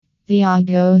The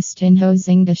Agostinho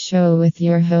Zinga Show with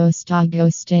your host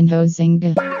Agostinho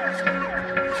Zinga.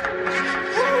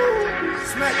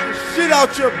 Smack the shit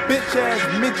out your bitch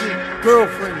ass midget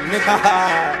girlfriend,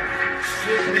 nigga.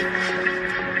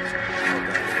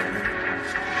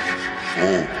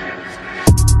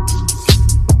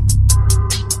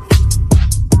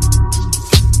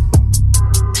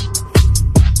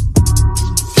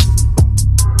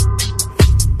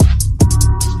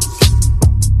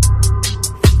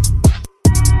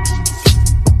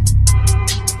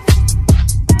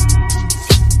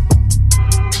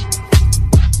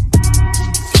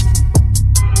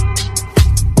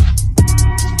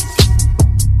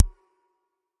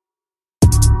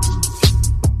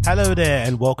 Hello there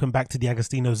and welcome back to the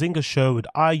Agostinho Zinga Show with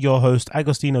your host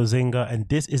Agostinho Zinga, and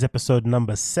this is episode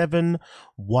number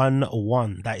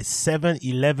 711. That is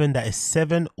 711, that is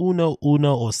 711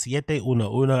 or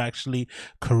 711, actually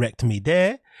correct me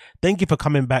there. Thank you for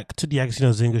coming back to the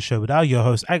Agostinho Zinga Show with your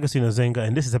host Agostinho Zinga,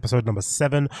 and this is episode number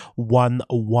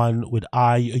 711 with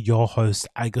your host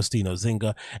Agostinho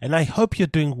Zinga, and I hope you're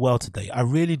doing well today. I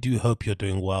really do hope you're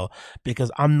doing well,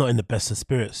 because I'm not in the best of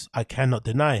spirits. I cannot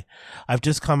deny. I've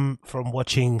just come from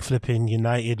watching flipping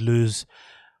United lose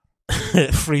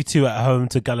 3-2 at home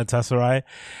to Galatasaray,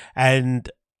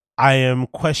 and I am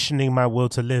questioning my will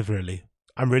to live, really.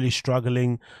 I'm really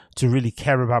struggling to really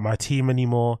care about my team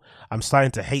anymore. I'm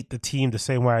starting to hate the team the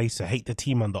same way I used to hate the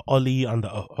team under Oli, under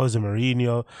Jose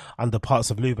Mourinho, under parts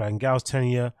of Louis van Gaal's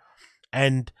tenure.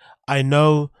 And I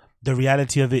know the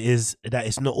reality of it is that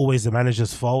it's not always the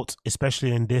manager's fault,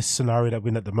 especially in this scenario that we're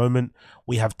in at the moment.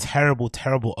 We have terrible,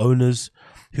 terrible owners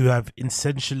who have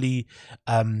essentially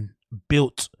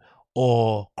built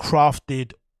or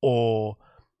crafted or,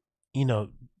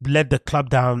 led the club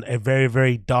down a very,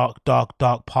 very dark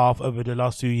path over the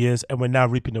last few years, and we're now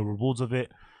reaping the rewards of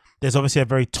it. There's obviously a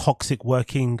very toxic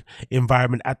working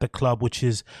environment at the club, which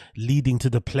is leading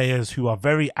to the players who are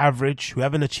very average, who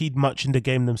haven't achieved much in the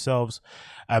game themselves,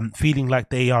 feeling like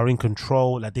they are in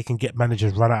control, like they can get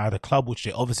managers run out of the club, which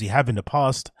they obviously have in the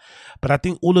past. But I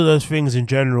think all of those things in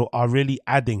general are really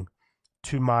adding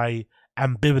to my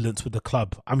ambivalence with the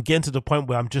club. I'm getting to the point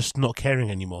where I'm just not caring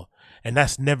anymore. And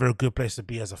that's never a good place to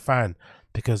be as a fan,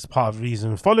 because part of the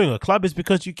reason following a club is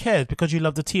because you care, because you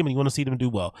love the team and you want to see them do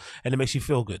well, and it makes you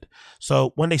feel good.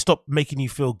 So when they stop making you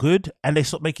feel good and they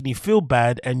stop making you feel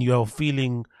bad and you're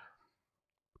feeling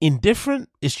indifferent,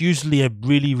 it's usually a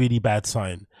really, really bad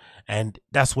sign. And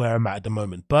that's where I'm at the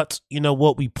moment. But you know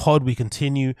what? We pod, we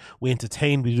continue, we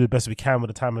entertain, we do the best we can with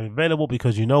the time available,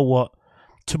 because you know what?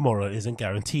 Tomorrow isn't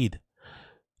guaranteed.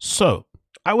 So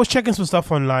I was checking some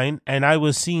stuff online and I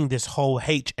was seeing this whole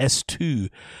HS2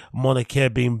 moniker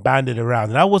being banded around,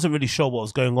 and I wasn't really sure what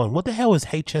was going on. What the hell is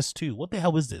HS2? What the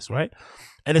hell is this, right?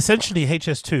 And essentially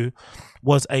HS2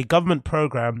 was a government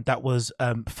program that was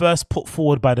first put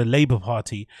forward by the Labour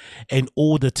Party in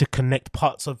order to connect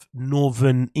parts of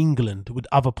Northern England with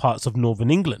other parts of Northern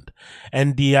England.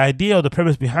 And the idea or the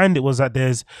premise behind it was that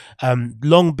there's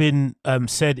long been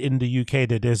said in the UK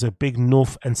that there's a big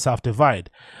north and south divide.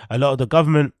 A lot of the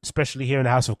government, especially here in the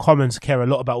House of Commons, care a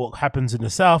lot about what happens in the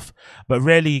south, but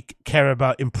rarely care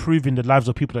about improving the lives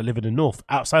of people that live in the north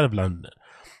outside of London.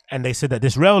 And they said that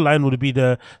this rail line would be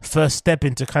the first step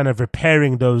into kind of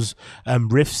repairing those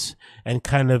rifts and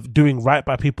kind of doing right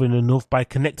by people in the north by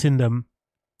connecting them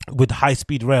with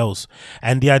high-speed rails.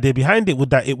 And the idea behind it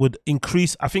would that it would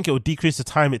increase, I think it would decrease the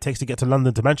time it takes to get to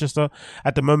London to Manchester.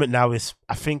 At the moment now,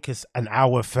 I think it's an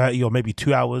hour 30 or maybe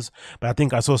 2 hours, but I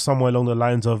think I saw somewhere along the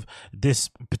lines of this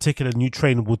particular new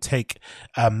train will take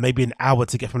maybe an hour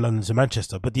to get from London to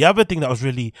Manchester. But the other thing that was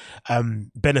really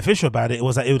beneficial about it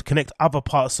was that it would connect other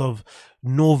parts of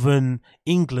Northern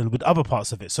England with other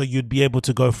parts of it. So you'd be able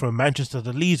to go from Manchester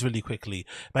to Leeds really quickly,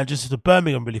 Manchester to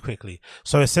Birmingham really quickly.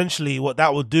 So essentially what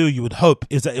that would do, you would hope,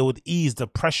 is that it would ease the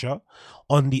pressure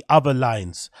on the other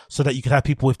lines, so that you could have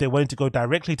people, if they wanted to go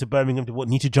directly to Birmingham, they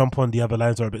wouldn't need to jump on the other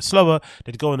lines that are a bit slower.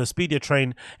 They'd go on a speedier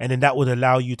train, and then that would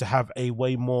allow you to have a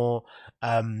way more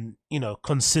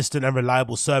consistent and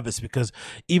reliable service. Because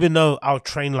even though our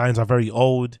train lines are very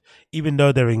old, even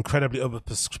though they're incredibly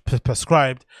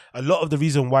overprescribed, a lot of the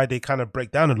reason why they kind of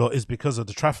break down a lot is because of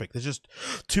the traffic. There's just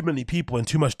too many people and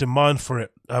too much demand for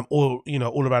it all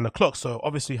around the clock. So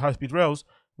obviously high-speed rails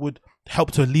would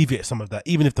help to alleviate some of that.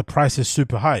 Even if the price is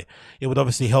super high, it would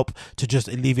obviously help to just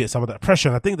alleviate some of that pressure.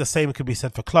 And I think the same could be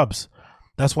said for clubs.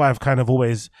 That's why I've kind of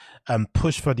always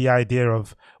pushed for the idea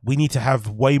of we need to have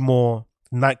way more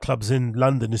nightclubs in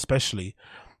London, especially,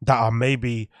 that are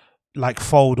maybe like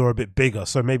Fold or a bit bigger.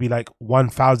 So maybe like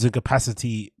 1,000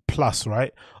 capacity plus,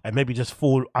 right? And maybe just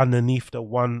fall underneath the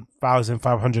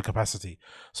 1,500 capacity.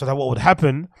 So that what would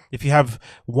happen if you have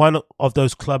one of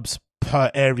those clubs per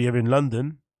area in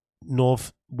London,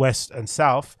 north, west and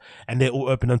south, and they're all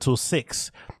open until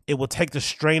 6, it will take the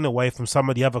strain away from some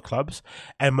of the other clubs.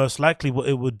 And most likely what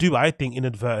it would do, I think,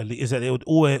 inadvertently, is that it would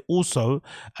also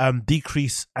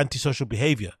decrease antisocial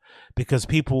behavior, because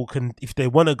people can, if they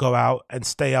want to go out and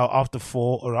stay out after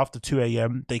 4 or after 2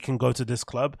 a.m, they can go to this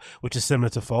club, which is similar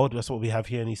to Fold. That's what we have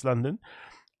here in East London.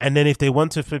 And then if they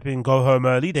want to flipping go home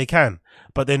early, they can,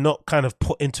 but they're not kind of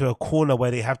put into a corner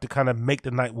where they have to kind of make the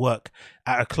night work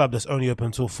at a club that's only open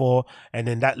until 4. And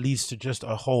then that leads to just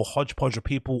a whole hodgepodge of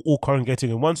people all congregating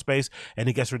in one space, and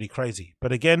it gets really crazy.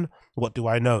 But again, what do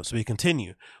I know? So we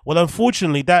continue. Well,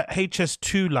 unfortunately, that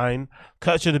HS2 line,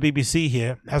 courtesy of the BBC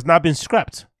here, has now been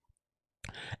scrapped.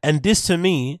 And this to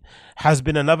me has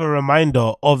been another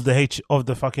reminder of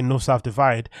the fucking North-South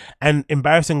divide. And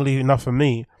embarrassingly enough for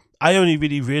me, I only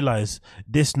really realized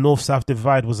this North-South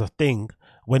divide was a thing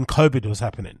when COVID was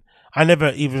happening. I never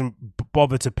even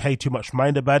bothered to pay too much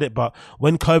mind about it, but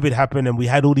when COVID happened and we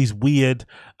had all these weird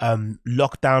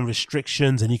lockdown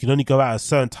restrictions and you could only go out at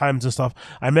certain times and stuff,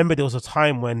 I remember there was a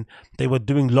time when they were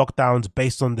doing lockdowns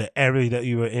based on the area that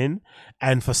you were in,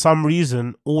 and for some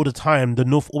reason, all the time, the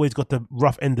North always got the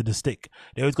rough end of the stick.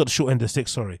 They always got the short end of the stick,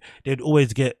 sorry. They'd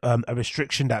always get a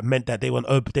restriction that meant that they weren't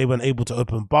able to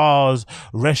open bars,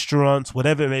 restaurants,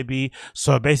 whatever it may be.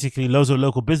 So basically, loads of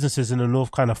local businesses in the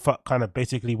North kind of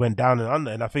basically went down and under.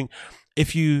 And I think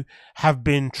if you have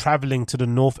been traveling to the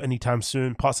North anytime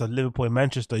soon, parts of Liverpool and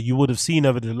Manchester, you would have seen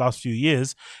over the last few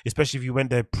years, especially if you went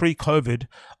there pre-COVID,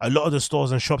 a lot of the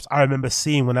stores and shops I remember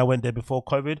seeing when I went there before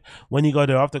COVID, when you go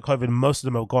there after COVID, most of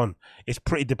them are gone. It's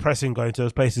pretty depressing going to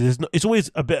those places. It's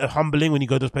always a bit humbling when you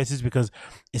go to those places, because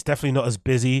it's definitely not as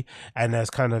busy and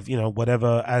as kind of,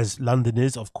 whatever as London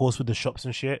is, of course, with the shops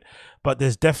and shit. But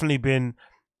there's definitely been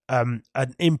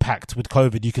an impact with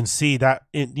COVID. You can see that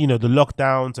the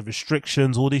lockdowns, the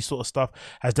restrictions, all these sort of stuff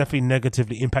has definitely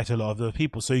negatively impacted a lot of the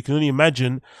people. So you can only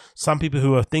imagine some people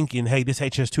who are thinking, hey, this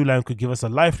HS2 line could give us a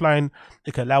lifeline.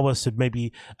 It could allow us to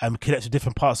maybe connect to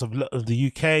different parts of the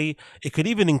UK. It could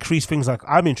even increase things like,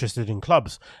 I'm interested in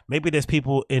clubs. Maybe there's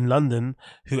people in London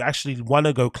who actually want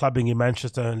to go clubbing in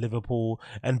Manchester and Liverpool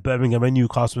and Birmingham and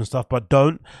Newcastle and stuff, but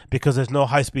don't, because there's no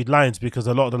high speed lines, because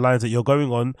a lot of the lines that you're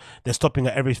going on, they're stopping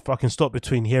at every fucking stop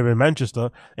between here and Manchester,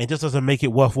 and it just doesn't make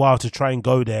it worthwhile to try and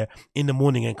go there in the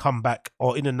morning and come back,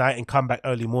 or in the night and come back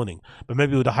early morning. But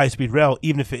maybe with a high-speed rail,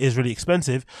 even if it is really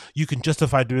expensive, you can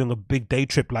justify doing a big day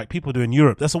trip like people do in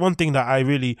Europe. That's the one thing that I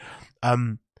really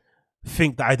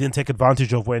think that I didn't take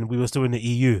advantage of when we were still in the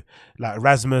EU, like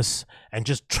Erasmus and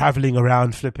just traveling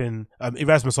around flipping.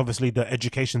 Erasmus, obviously the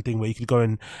education thing where you could go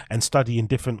in and study in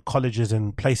different colleges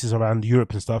and places around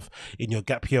Europe and stuff in your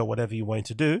gap year or whatever you wanted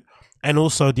to do. And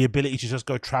also the ability to just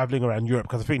go traveling around Europe,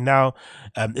 because I think now,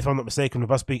 if I'm not mistaken,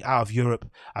 with us being out of Europe,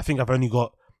 I think I've only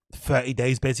got 30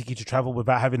 days basically to travel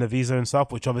without having a visa and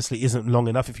stuff, which obviously isn't long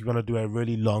enough if you want to do a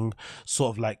really long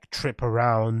sort of like trip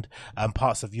around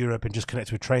parts of Europe and just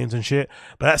connect with trains and shit.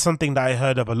 But that's something that I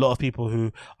heard of a lot of people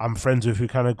who I'm friends with, who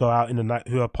kind of go out in the night,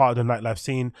 who are part of the nightlife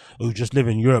scene, who just live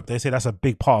in Europe. They say that's a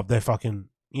big part of their fucking,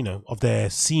 of their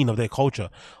scene, of their culture,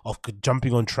 of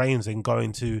jumping on trains and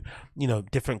going to,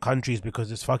 different countries, because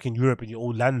it's fucking Europe and you're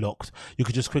all landlocked. You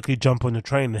could just quickly jump on the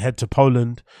train and head to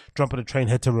Poland, jump on the train,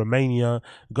 head to Romania,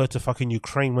 go to fucking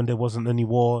Ukraine when there wasn't any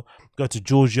war, go to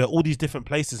Georgia, all these different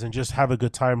places, and just have a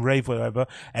good time, rave, whatever,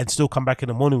 and still come back in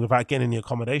the morning without getting any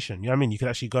accommodation. You know what I mean? You can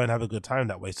actually go and have a good time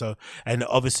that way. So, and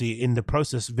obviously in the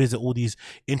process, visit all these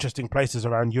interesting places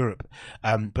around Europe.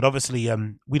 But obviously,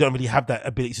 we don't really have that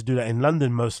ability to do that in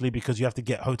London, mostly because you have to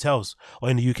get hotels, or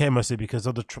in the UK mostly because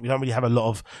of we don't really have a lot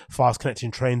of fast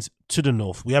connecting trains to the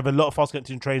north. We have a lot of fast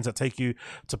connecting trains that take you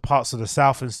to parts of the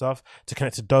south and stuff, to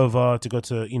connect to Dover, to go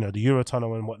to the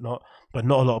Eurotunnel and whatnot, but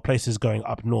not a lot of places going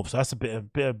up north. So that's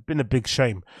been a big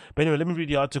shame. But anyway, let me read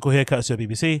the article here, courtesy of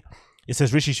BBC. It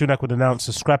says Rishi Sunak would announce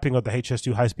the scrapping of the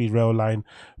HS2 high-speed rail line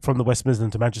from the West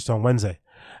Midlands to Manchester on Wednesday.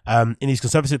 In his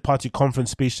Conservative Party conference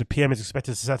speech, the PM is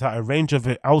expected to set out a range of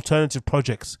alternative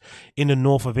projects in the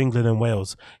north of England and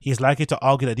Wales. He is likely to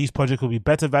argue that these projects will be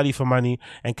better value for money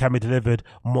and can be delivered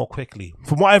more quickly.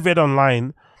 From what I've read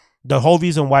online, the whole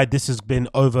reason why this has been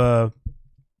over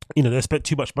you know, they spent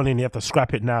too much money and they have to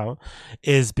scrap it now,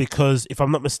 is because, if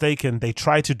I'm not mistaken, they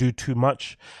try to do too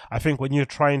much. I think when you're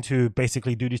trying to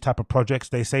basically do these type of projects,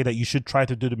 they say that you should try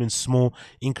to do them in small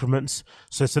increments.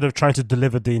 So instead of trying to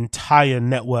deliver the entire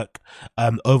network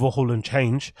overhaul and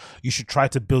change, you should try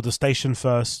to build a station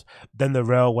first, then the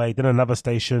railway, then another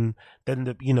station,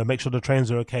 then make sure the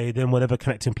trains are okay, then whatever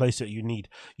connecting place that you need.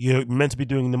 You're meant to be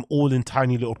doing them all in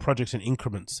tiny little projects and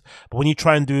increments. But when you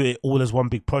try and do it all as one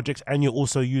big project, and you're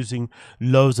also using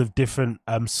loads of different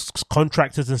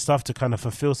contractors and stuff to kind of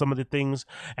fulfill some of the things,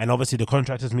 and obviously the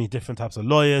contractors mean different types of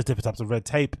lawyers, different types of red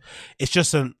tape. It's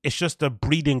just a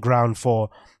breeding ground for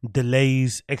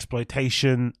delays,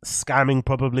 exploitation, scamming,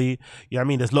 probably. You know what I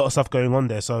mean? There's a lot of stuff going on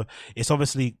there, so it's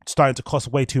obviously starting to cost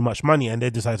way too much money, and they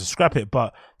decide to scrap it.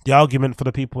 But the argument for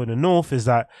the people in the north is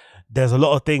that there's a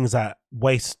lot of things that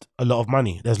waste a lot of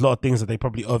money. There's a lot of things that they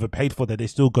probably overpaid for that they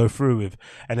still go through with,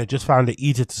 and they just found it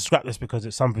easier to scrap this because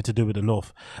it's something to do with the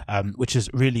north, which is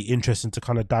really interesting to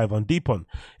kind of dive on deep on.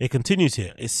 It continues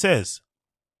here. It says,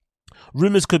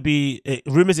 rumors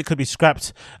it could be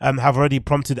scrapped have already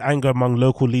prompted anger among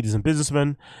local leaders and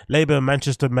businessmen. Labour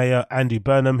Manchester Mayor Andy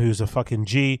Burnham, who's a fucking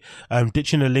G,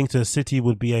 ditching a link to the city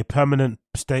would be a permanent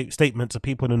statement to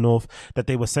people in the north that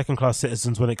they were second-class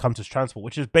citizens when it comes to transport,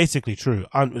 which is basically true.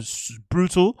 It's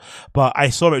brutal, but I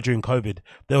saw it during COVID.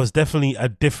 There was definitely a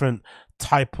different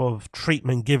type of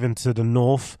treatment given to the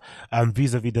north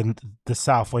vis-a-vis the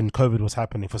south when COVID was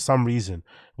happening for some reason,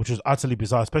 which was utterly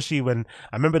bizarre. Especially when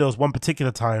I remember there was one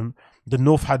particular time the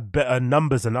north had better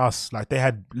numbers than us. Like, they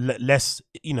had less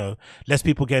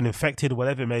people getting infected,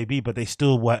 whatever it may be, but they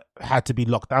still had to be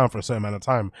locked down for a certain amount of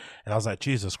time. And I was like,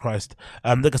 Jesus Christ.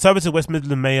 The Conservative West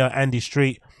Midland Mayor Andy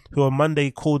Street, who on Monday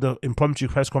called an impromptu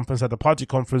press conference at the party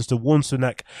conference to warn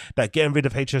Sunak that getting rid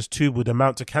of HS2 would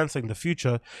amount to cancelling the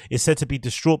future, is said to be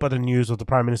distraught by the news of the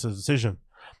Prime Minister's decision.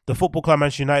 The football club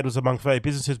Manchester United was among 30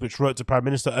 businesses which wrote to Prime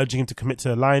Minister urging him to commit to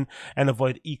the line and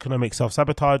avoid economic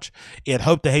self-sabotage. It had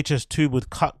hoped the HS2 would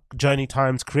cut journey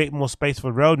times, create more space for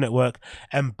the rail network,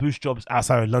 and boost jobs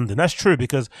outside of London. That's true,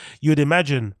 because you'd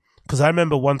imagine, because I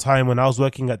remember one time when I was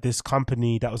working at this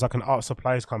company that was like an art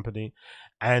supplies company,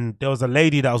 and there was a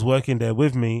lady that was working there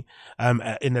with me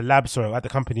in the lab, at the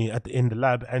company, in the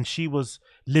lab, and she was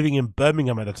living in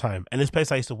Birmingham at the time. And this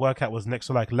place I used to work at was next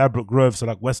to like Ladbroke Grove, so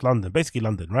like West London, basically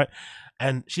London, right?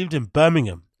 And she lived in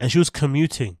Birmingham, and she was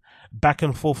commuting back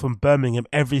and forth from Birmingham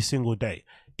every single day.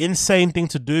 Insane thing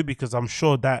to do, because I'm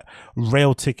sure that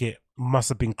rail ticket must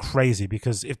have been crazy,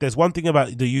 because if there's one thing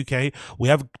about the UK, we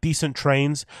have decent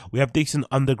trains, we have decent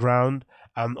underground.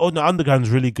 The underground is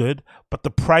really good, but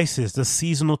the prices, the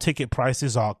seasonal ticket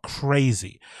prices are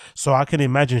crazy. So I can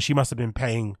imagine she must have been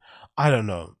paying, I don't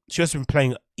know, she must have been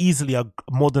paying easily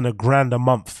more than £1,000 a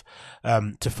month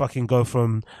to fucking go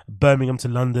from Birmingham to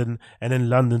London and then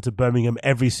London to Birmingham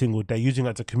every single day, using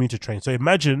that as a commuter train. So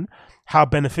imagine how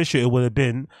beneficial it would have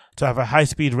been to have a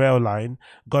high-speed rail line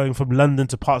going from London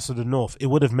to parts of the north. It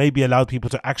would have maybe allowed people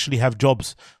to actually have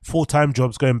jobs, full-time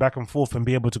jobs, going back and forth and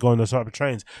be able to go on those type of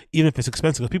trains, even if it's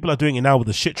expensive. Because people are doing it now with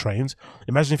the shit trains.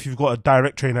 Imagine if you've got a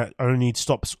direct train that only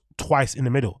stops twice in the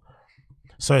middle.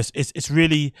 So it's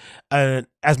really,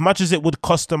 as much as it would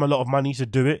cost them a lot of money to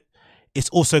do it, it's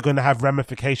also going to have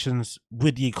ramifications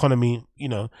with the economy,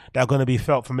 that are going to be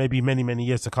felt for maybe many, many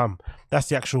years to come. That's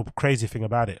the actual crazy thing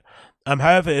about it.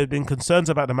 However, there have been concerns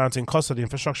about the mounting cost of the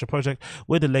infrastructure project,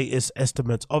 with the latest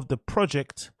estimates of the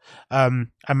project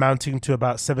amounting to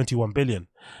about 71 billion.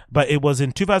 But it was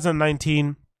in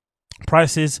 2019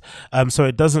 prices, so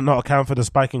it doesn't not account for the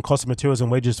spike in cost of materials and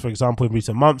wages, for example, in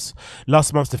recent months.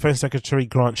 Last month, Defence Secretary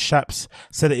Grant Shapps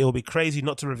said that it will be crazy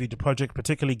not to review the project,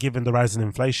 particularly given the rise in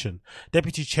inflation.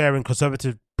 Deputy Chair and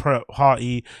Conservative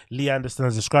Party Lee Anderson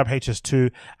has described HS2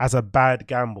 as a bad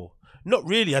gamble. Not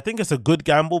really. I think it's a good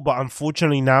gamble, but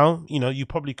unfortunately now, you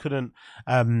probably couldn't,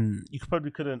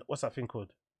 what's that thing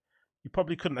called? You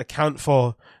probably couldn't account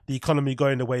for the economy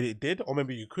going the way it did, or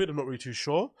maybe you could, I'm not really too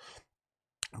sure.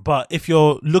 But if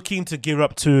you're looking to gear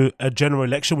up to a general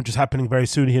election, which is happening very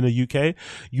soon here in the UK,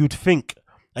 you'd think,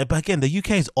 but again, the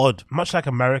UK is odd, much like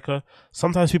America.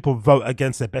 Sometimes people vote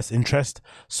against their best interest.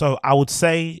 So I would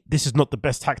say this is not the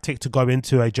best tactic to go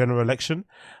into a general election,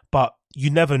 but you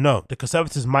never know. The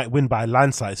Conservatives might win by a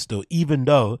landslide still, even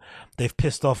though they've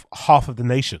pissed off half of the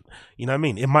nation. You know what I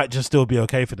mean? It might just still be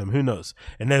okay for them. Who knows?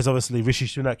 And there's obviously Rishi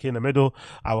Sunak here in the middle,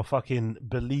 our fucking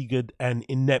beleaguered and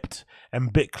inept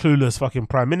and bit clueless fucking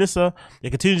Prime Minister. It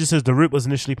continues, it says the route was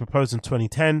initially proposed in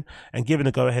 2010 and given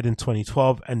a go-ahead in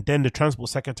 2012. And then the Transport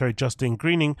Secretary, Justine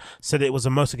Greening, said it was the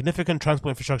most significant transport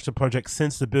infrastructure project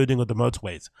since the building of the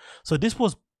motorways. So this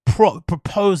was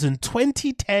proposed in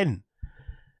 2010.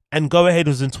 and Go Ahead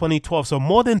was in 2012. So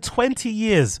more than 20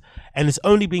 years, and it's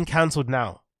only been cancelled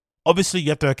now. Obviously, you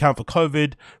have to account for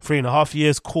COVID, 3.5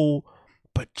 years, cool.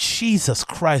 But Jesus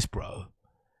Christ, bro.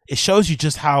 It shows you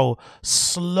just how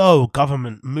slow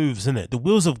government moves, isn't it? The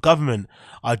wheels of government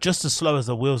are just as slow as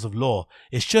the wheels of law.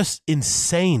 It's just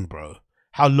insane, bro,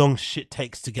 how long shit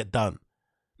takes to get done.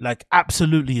 Like,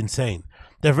 absolutely insane.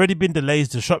 There have already been delays,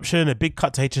 disruption, a big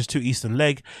cut to HS2 Eastern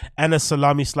Leg, and a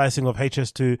salami slicing of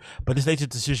HS2, but this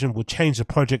latest decision will change the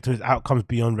project to its outcomes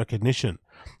beyond recognition.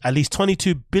 At least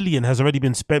 22 billion has already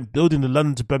been spent building the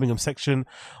London to Birmingham section,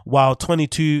 while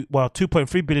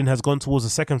 2.3 billion has gone towards the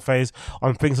second phase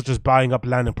on things such as buying up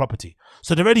land and property.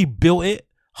 So they already built it,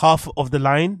 half of the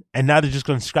line, and now they're just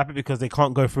going to scrap it because they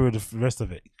can't go through the rest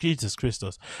of it. Jesus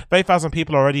Christos. 30,000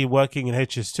 people are already working in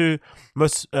HS2,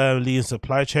 mostly in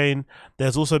supply chain.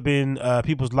 There's also been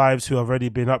people's lives who have already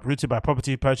been uprooted by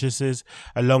property purchases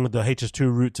along the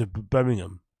HS2 route to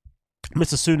Birmingham.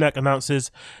 Mr. Sunak announces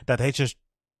that the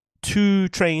HS2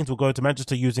 trains will go to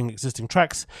Manchester using existing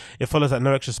tracks. It follows that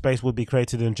no extra space will be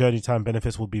created and journey time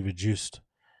benefits will be reduced.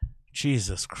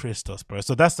 Jesus Christos, bro.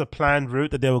 So that's the planned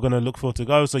route that they were going to look for to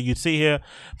go. So you'd see here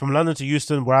from London to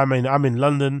Euston, where I'm in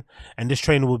London, and this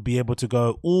train would be able to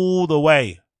go all the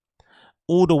way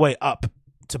up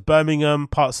to Birmingham,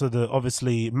 parts of the,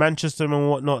 obviously, Manchester and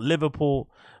whatnot, Liverpool,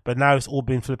 but now it's all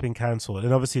been flipping cancelled.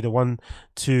 And obviously the one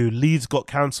to Leeds got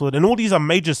cancelled. And all these are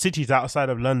major cities outside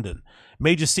of London.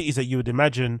 Major cities that you would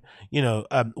imagine,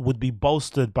 would be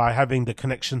bolstered by having the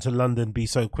connection to London be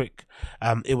so quick.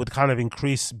 It would kind of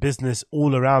increase business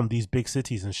all around these big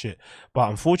cities and shit. But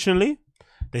unfortunately,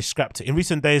 they scrapped it. In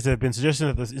recent days, there have been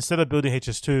suggestions that instead of building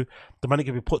HS2, the money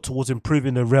can be put towards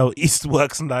improving the rail east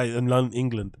works in London,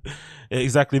 England.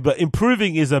 Exactly. But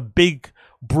improving is a big,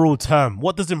 broad term.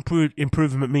 What does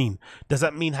improvement mean? Does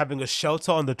that mean having a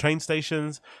shelter on the train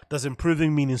stations? Does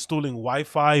improving mean installing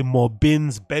Wi-Fi, more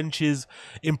bins, benches?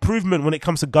 Improvement when it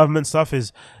comes to government stuff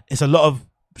is a lot of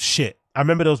shit. I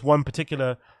remember there was one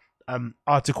particular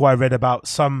article I read about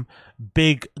some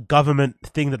big government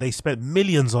thing that they spent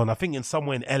millions on, I think in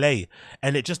somewhere in LA,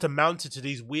 and it just amounted to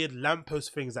these weird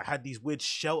lamppost things that had these weird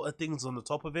shelter things on the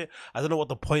top of it. I don't know what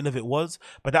the point of it was,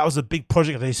 but that was a big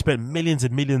project that they spent millions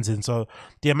and millions in. So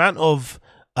the amount of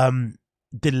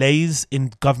delays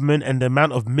in government and the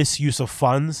amount of misuse of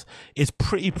funds is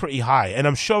pretty high, and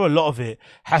I'm sure a lot of it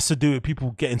has to do with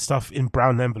people getting stuff in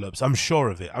brown envelopes. I'm sure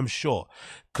of it. I'm sure,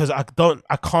 because I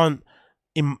can't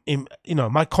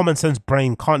my common sense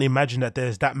brain can't imagine that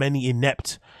there's that many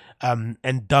inept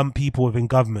and dumb people within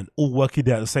government all working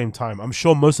there at the same time. I'm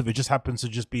sure most of it just happens to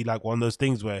just be like one of those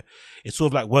things where it's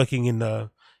sort of like working in the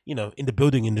in the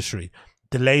building industry.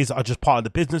 Delays are just part of the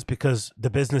business because the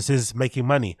business is making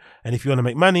money, and if you want to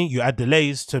make money, you add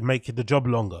delays to make the job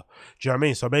longer. Do you know what I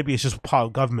mean? So maybe it's just part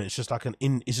of government. It's just like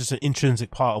it's just an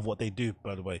intrinsic part of what they do.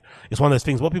 By the way, it's one of those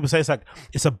things. What people say is like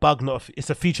it's a bug, it's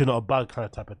a feature, not a bug, kind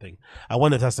of type of thing. I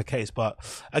wonder if that's the case. But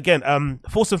again,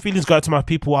 thoughts and feelings go out to my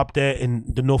people up there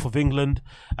in the north of England.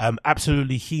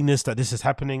 Absolutely heinous that this is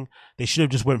happening. They should have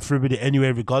just went through with it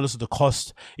anyway, regardless of the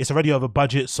cost. It's already over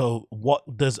budget, so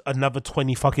what does another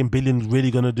 20 fucking billion really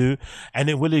gonna do? And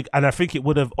I think it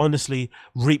would have honestly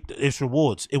reaped its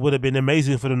rewards. It would have been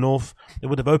amazing for the north. It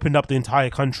would have opened up the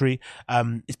entire country,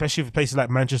 especially for places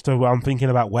like Manchester, where I'm thinking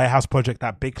about Warehouse Project,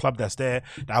 that big club that's there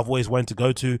that I've always wanted to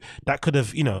go to. That could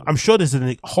have, I'm sure there's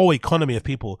a whole economy of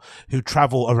people who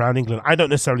travel around England. I don't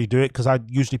necessarily do it because I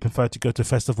usually prefer to go to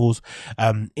festivals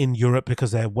in Europe because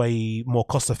they're way more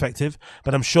cost effective,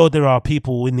 but I'm sure there are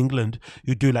people in England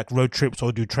who do like road trips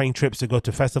or do train trips to go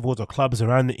to festivals or clubs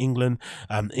around England,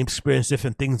 experience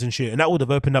different things and shit, and that would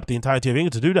have opened up the entirety of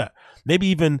England to do that. Maybe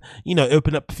even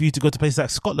open up for you to go to places like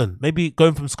Scotland. Maybe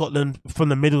going from Scotland from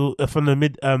the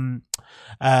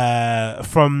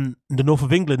north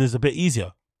of England is a bit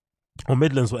easier, or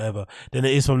Midlands, whatever, than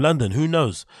it is from London. Who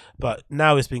knows? But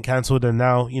now it's been cancelled, and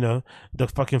now the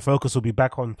fucking focus will be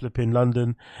back on flipping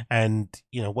London and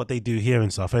what they do here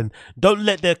and stuff. And don't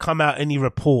let there come out any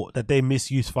report that they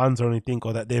misuse funds or anything,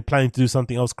 or that they're planning to do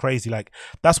something else crazy. Like,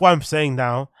 that's why I'm saying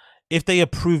now, if they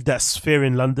approve that sphere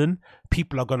in London,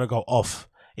 people are gonna go off.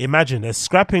 Imagine they're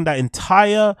scrapping that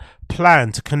entire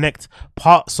plan to connect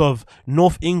parts of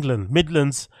North England,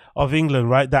 Midlands of England,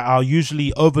 right, that are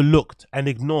usually overlooked and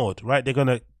ignored, right?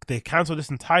 They cancel this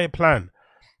entire plan.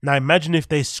 Now imagine if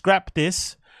they scrap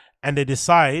this and they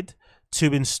decide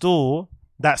to install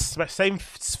that same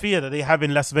sphere that they have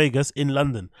in Las Vegas in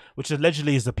London, which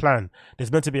allegedly is the plan.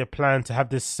 There's meant to be a plan to have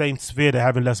this same sphere they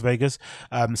have in Las Vegas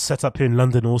set up in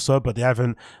London also, but they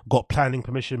haven't got planning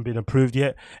permission been approved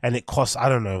yet, and it costs, I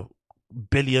don't know,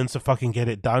 billions to fucking get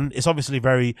it done. It's obviously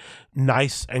very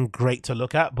nice and great to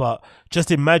look at, but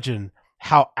just imagine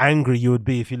how angry you would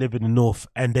be if you live in the north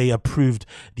and they approved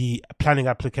the planning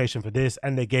application for this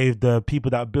and they gave the people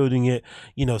that are building it,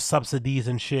 you know, subsidies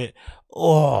and shit.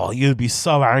 Oh, you'd be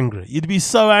so angry. You'd be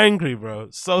so angry, bro.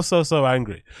 So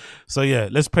angry. So yeah,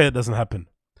 let's pray it doesn't happen.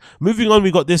 Moving on, we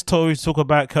got this story to talk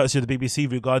about, courtesy of the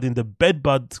BBC, regarding the bed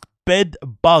bug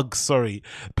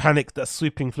panic that's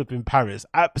sweeping flipping Paris.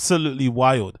 Absolutely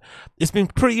wild. It's been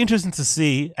pretty interesting to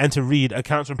see and to read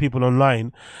accounts from people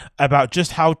online about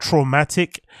just how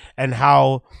traumatic and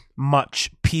how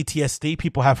much PTSD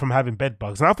people have from having bed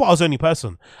bugs. And I thought I was the only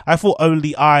person. I thought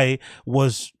only I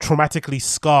was traumatically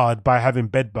scarred by having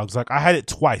bed bugs. Like, I had it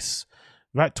twice.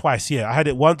 Right, twice, yeah. I had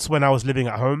it once when I was living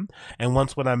at home and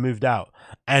once when I moved out.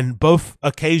 And both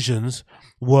occasions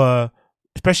were,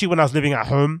 especially when I was living at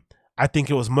home, I think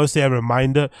it was mostly a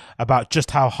reminder about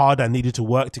just how hard I needed to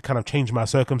work to kind of change my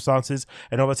circumstances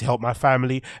and obviously help my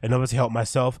family and obviously help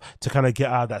myself to kind of get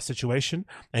out of that situation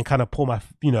and kind of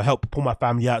help pull my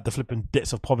family out the flipping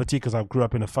depths of poverty, because I grew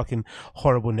up in a fucking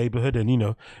horrible neighborhood and, you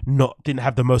know, didn't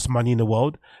have the most money in the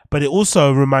world. But it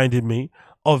also reminded me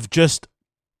of just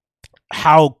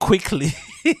how quickly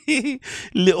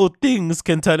little things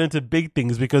can turn into big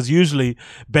things, because usually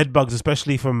bed bugs,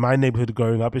 especially from my neighborhood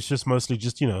growing up, it's just mostly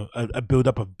just, you know, a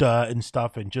build-up of dirt and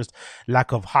stuff and just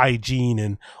lack of hygiene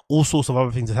and all sorts of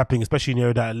other things that's happening, especially in the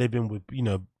area that I live in, with, you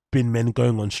know, bin men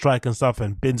going on strike and stuff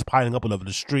and bins piling up all over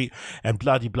the street and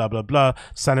bloody blah blah blah,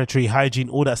 sanitary hygiene,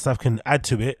 all that stuff can add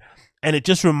to it. And it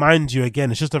just reminds you again,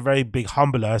 it's just a very big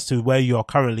humbler as to where you're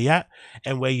currently at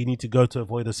and where you need to go to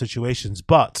avoid those situations.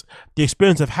 But the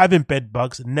experience of having bed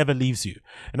bugs never leaves you.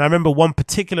 And I remember one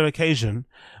particular occasion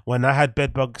when I had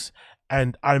bed bugs,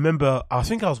 and I remember, I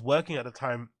think I was working at the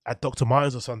time at Dr.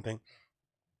 Martens or something,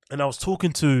 and I was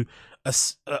talking to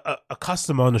a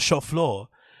customer on the shop floor,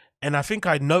 and I think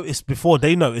I noticed before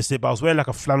they noticed it, but I was wearing like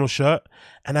a flannel shirt,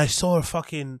 and I saw a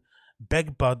fucking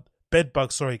bed bug,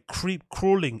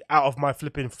 crawling out of my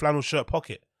flipping flannel shirt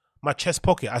pocket, my chest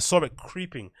pocket. I saw it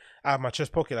creeping out of my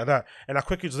chest pocket like that, and I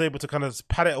quickly was able to kind of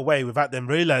pat it away without them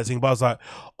realizing. But I was like,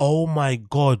 oh my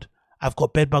god, I've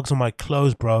got bed bugs on my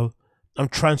clothes, bro. I'm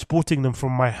transporting them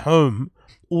from my home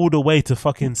all the way to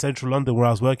fucking central London where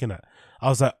I was working at. I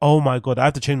was like, oh my god, I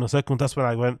have to change my circle. That's when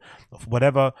I went,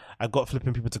 whatever. I got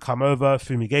flipping people to come over,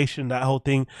 fumigation, that whole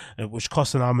thing, which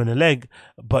cost an arm and a leg.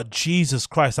 But Jesus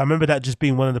Christ, I remember that just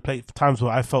being one of the times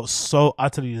where I felt so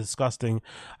utterly disgusting,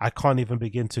 I can't even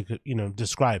begin to, you know,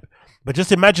 describe. But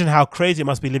just imagine how crazy it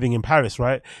must be living in Paris,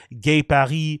 right? Gay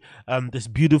Paris, this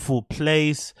beautiful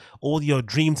place. All your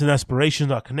dreams and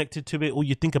aspirations are connected to it. All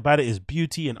you think about it is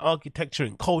beauty and architecture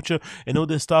and culture and all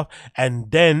this stuff. And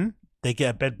then they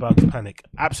get a bed bug panic.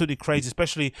 Absolutely crazy,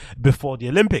 especially before the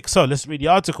Olympics. So let's read the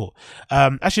article.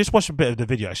 Actually, let's watch a bit of the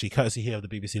video, actually, courtesy here of the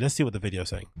BBC. Let's see what the video is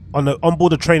saying. On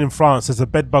board a train in France, there's a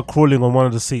bed bug crawling on one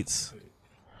of the seats.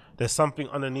 There's something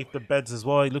underneath the beds as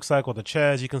well, it looks like, or the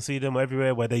chairs. You can see them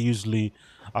everywhere where they usually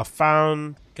are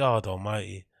found. God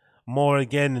almighty. More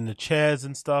again in the chairs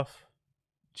and stuff.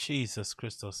 Jesus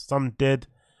Christos. Some dead,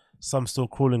 some still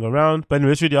crawling around. But anyway,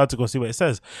 let's read the article, see what it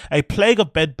says. A plague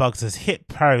of bed bugs has hit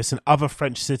Paris and other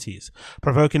French cities,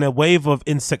 provoking a wave of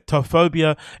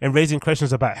insectophobia and raising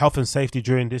questions about health and safety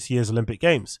during this year's Olympic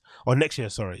Games. Or next year,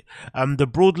 sorry.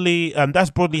 That's broadly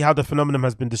how the phenomenon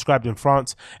has been described in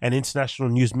France and international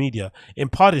news media. In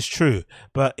part it's true,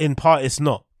 but in part it's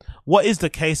not. What is the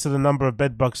case of the number of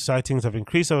bedbug sightings have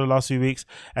increased over the last few weeks,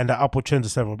 and the upward trends are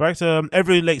several factors.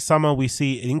 Every late summer, we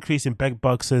see an increase in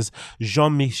bedbugs, says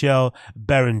Jean-Michel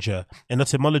Berenger, an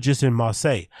entomologist in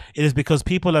Marseille. It is because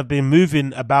people have been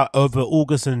moving about over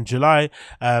August and July,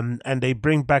 and they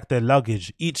bring back their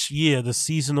luggage. Each year, the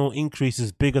seasonal increase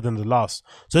is bigger than the last.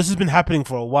 So this has been happening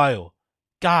for a while.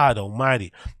 God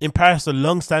almighty. In Paris, the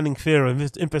long-standing fear of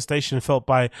infestation felt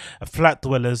by flat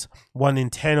dwellers, 1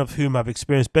 in 10 of whom have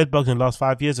experienced bedbugs in the last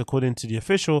 5 years, according to the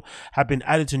official, have been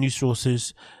added to new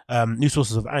sources of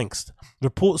angst.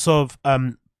 Reports of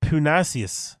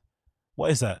Punasius,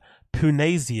 what is that?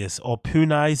 Punasius or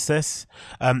Punaises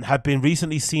have been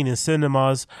recently seen in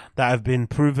cinemas that have been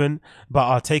proven but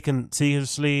are taken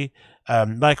seriously.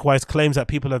 Likewise, claims that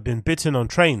people have been bitten on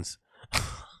trains.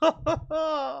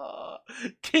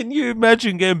 Can you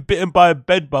imagine getting bitten by a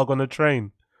bedbug on a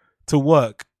train to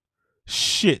work?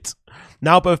 Shit.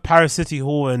 Now both Paris City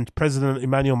Hall and President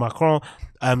Emmanuel Macron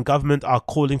government are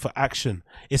calling for action.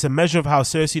 It's a measure of how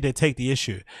seriously they take the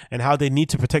issue and how they need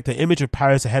to protect the image of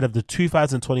Paris ahead of the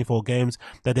 2024 games,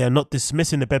 that they are not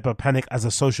dismissing the bedbug panic as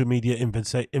a social media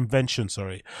invention,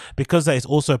 because that is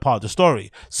also part of the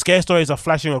story. Scare stories are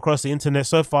flashing across the internet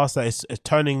so fast that it's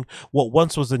turning what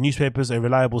once was the newspapers a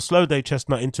reliable slow day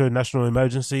chestnut into a national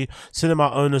emergency.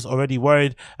 Cinema owners already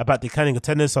worried about declining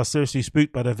attendance are seriously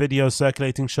spooked by the videos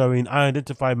circulating showing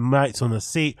unidentified mites on the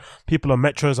seat. People on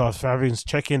metros are having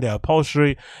checking their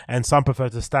upholstery, and some prefer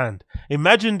to stand.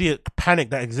 Imagine the panic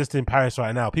that exists in Paris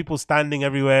right now. People standing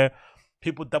everywhere,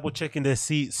 people double checking their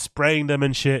seats, spraying them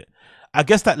and shit. I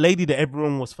guess that lady that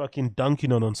everyone was fucking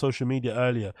dunking on social media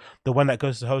earlier, the one that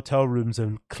goes to hotel rooms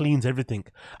and cleans everything,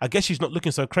 I guess she's not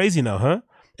looking so crazy now, huh?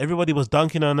 Everybody was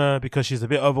dunking on her because she's a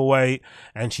bit overweight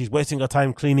and she's wasting her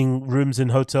time cleaning rooms in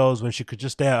hotels when she could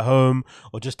just stay at home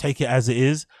or just take it as it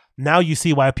is. Now you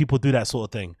see why people do that sort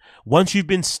of thing. Once you've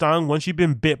been stung, once you've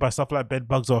been bit by stuff like bed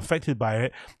bugs or affected by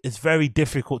it, it's very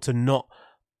difficult to not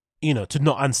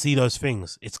unsee those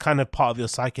things. It's kind of part of your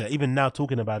psyche. Even now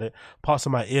talking about it, parts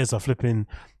of my ears are feeling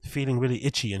really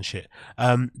itchy and shit.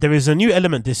 There is a new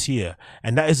element this year,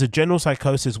 and that is a general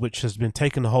psychosis which has been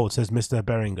taken hold, says Mr.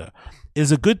 Beringer. It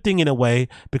is a good thing in a way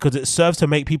because it serves to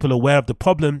make people aware of the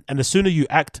problem, and the sooner you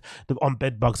act on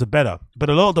bed bugs, the better.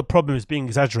 But a lot of the problem is being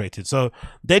exaggerated. So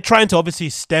they're trying to obviously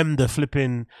stem the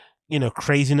flipping,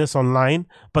 craziness online,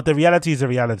 but the reality is the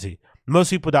reality.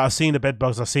 Most people that are seeing the bed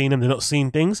bugs are seeing them. They're not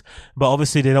seeing things, but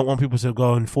obviously they don't want people to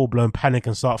go in full-blown panic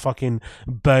and start fucking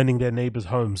burning their neighbors'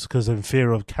 homes because of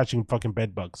fear of catching fucking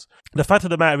bed bugs. The fact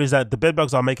of the matter is that the bed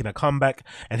bugs are making a comeback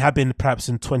and have been perhaps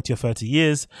in 20 or 30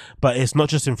 years, but it's not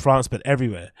just in France, but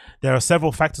everywhere. There are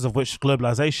several factors of which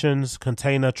globalizations,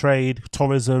 container trade,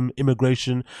 tourism,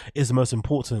 immigration is the most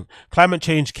important. Climate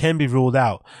change can be ruled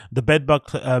out. The bed bug,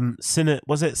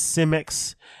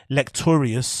 Cimex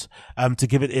lectorius, to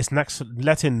give it its next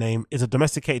Latin name, is a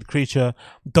domesticated creature,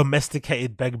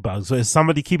 domesticated bed bugs. So is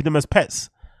somebody keeping them as pets?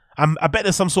 I bet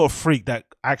there's some sort of freak that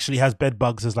actually has bed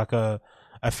bugs as like a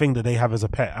thing that they have as a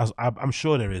pet. I'm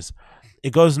sure there is.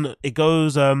 It goes,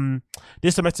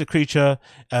 this domestic creature,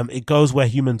 it goes where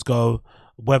humans go,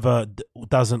 weather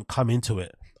doesn't come into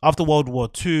it. After World War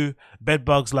II, bed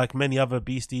bugs, like many other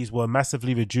beasties, were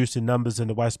massively reduced in numbers in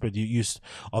the widespread use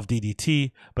of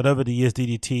DDT. But over the years,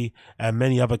 DDT and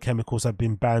many other chemicals have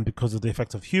been banned because of the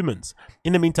effect of humans.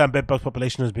 In the meantime, bed bug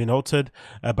population has been altered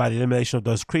by the elimination of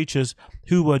those creatures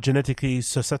who were genetically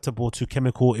susceptible to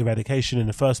chemical eradication in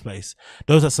the first place.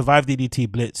 Those that survived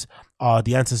DDT blitz are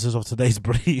the ancestors of today's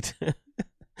breed.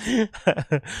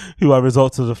 Who are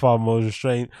results of the far more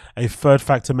restraint. A third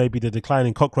factor may be the decline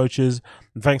in cockroaches.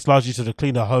 Thanks largely to the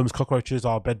cleaner homes, cockroaches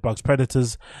are bedbugs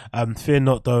predators. Fear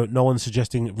not, though, no one's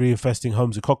suggesting reinfesting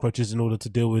homes with cockroaches in order to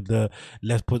deal with the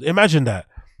less put. Imagine that.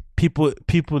 People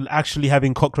actually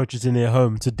having cockroaches in their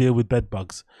home to deal with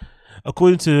bedbugs.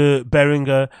 According to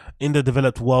Beringer, in the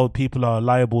developed world, people are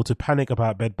liable to panic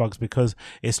about bedbugs because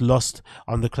it's lost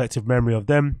on the collective memory of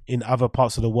them. In other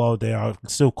parts of the world, they are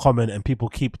still common and people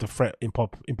keep the threat in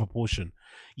proportion.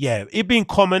 Yeah, it being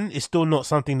common is still not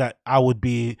something that I would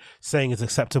be saying is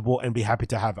acceptable and be happy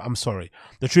to have. I'm sorry.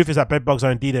 The truth is that bedbugs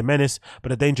are indeed a menace, but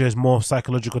the danger is more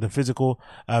psychological than physical.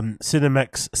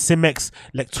 Cimex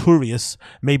lectorius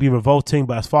may be revolting,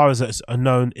 but as far as it's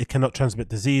unknown, it cannot transmit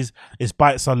disease. Its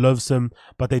bites are loathsome,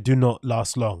 but they do not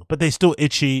last long. But they're still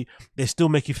itchy. They still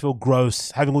make you feel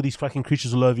gross. Having all these cracking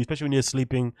creatures all over you, especially when you're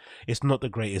sleeping, it's not the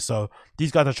greatest. So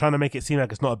these guys are trying to make it seem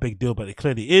like it's not a big deal, but it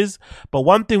clearly is. But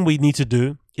one thing we need to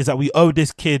do is that we owe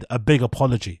this kid a big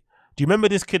apology. Do you remember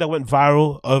this kid that went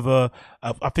viral over,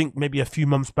 I think maybe a few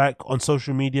months back on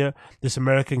social media? This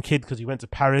American kid, because he went to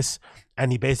Paris and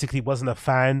he basically wasn't a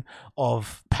fan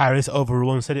of Paris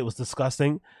overall and said it was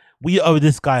disgusting. We owe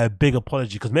this guy a big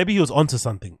apology because maybe he was onto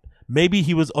something. Maybe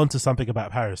he was onto something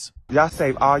about Paris. Y'all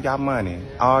save all y'all money,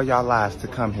 all y'all lives to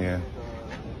come here.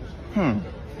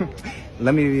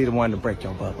 Let me be the one to break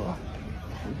your bubble.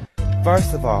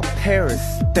 First of all, Paris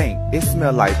stink. It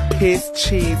smelled like piss,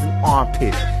 cheese, and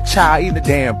armpit. Child, eating the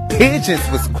damn pigeons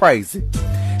was crazy.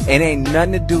 It ain't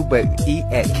nothing to do but eat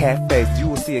at cafes. You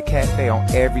will see a cafe on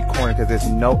every corner because there's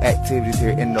no activities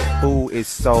here and the food is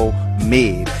so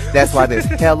mid. That's why there's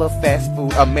hella fast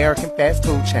food, American fast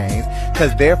food chains,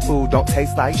 because their food don't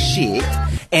taste like shit.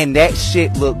 And that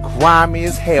shit look grimy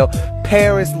as hell.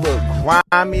 Paris look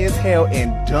grimy as hell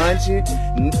and dungeon.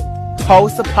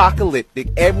 Post-apocalyptic.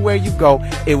 Everywhere you go,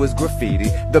 it was graffiti.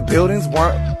 The buildings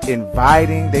weren't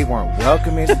inviting. They weren't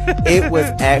welcoming. It was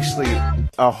actually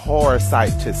a horror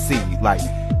sight to see. Like,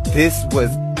 this was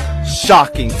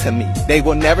shocking to me. They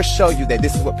will never show you that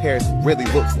this is what Paris really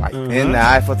looks like. In the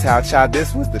Eiffel Tower, child,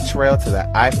 this was the trail to the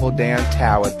Eiffel damn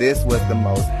tower. This was the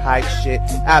most hype shit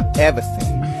I've ever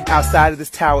seen. Outside of this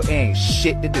tower, it ain't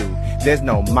shit to do. There's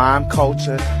no mime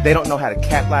culture. They don't know how to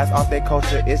capitalize off their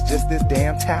culture. It's just this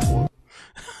damn tower.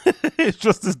 It's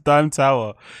just this damn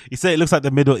tower. You say it looks like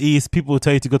the Middle East. People will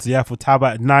tell you to go to the Eiffel Tower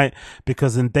at night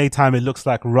because in daytime it looks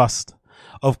like rust.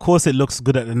 Of course, it looks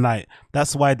good at the night.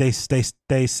 That's why they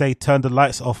say turn the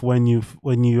lights off when you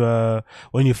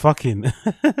fucking,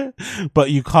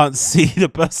 but you can't see the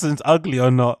person's ugly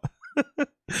or not.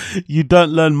 You don't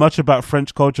learn much about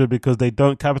French culture because they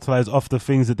don't capitalize off the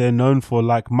things that they're known for,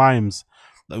 like mimes,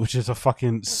 which is a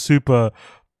fucking super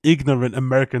ignorant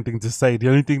American thing to say. The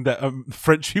only thing that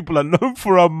French people are known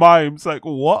for are mimes. Like,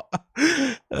 what?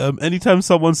 Anytime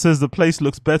someone says the place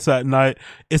looks better at night,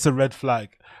 it's a red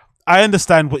flag. I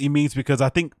understand what he means because I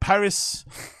think Paris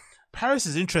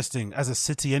is interesting as a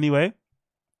city anyway,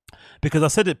 because I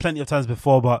said it plenty of times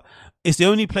before, but it's the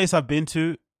only place I've been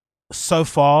to so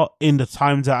far in the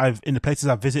times that in the places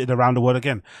I've visited around the world.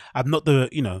 Again, I'm not the,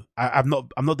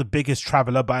 I'm not the biggest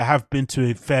traveler, but I have been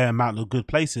to a fair amount of good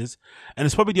places. And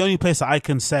it's probably the only place that I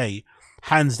can say,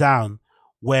 hands down,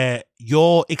 where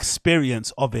your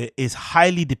experience of it is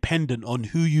highly dependent on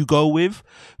who you go with,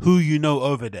 who you know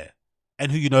over there.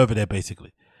 And who you know over there,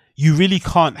 basically. You really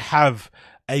can't have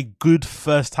a good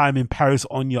first time in Paris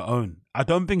on your own. I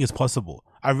don't think it's possible.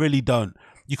 I really don't.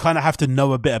 You kind of have to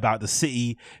know a bit about the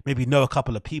city, maybe know a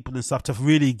couple of people and stuff to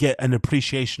really get an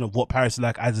appreciation of what Paris is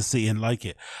like as a city and like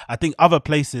it. I think other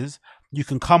places, you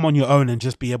can come on your own and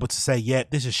just be able to say, yeah,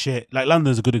 this is shit. Like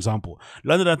London is a good example.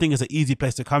 London, I think, is an easy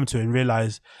place to come to and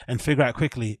realize and figure out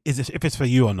quickly if it's for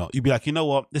you or not. You'd be like, you know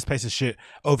what? This place is shit,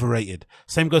 overrated.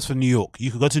 Same goes for New York.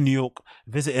 You could go to New York,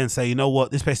 visit it and say, you know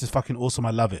what? This place is fucking awesome.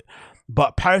 I love it.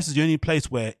 But Paris is the only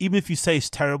place where even if you say it's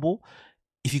terrible,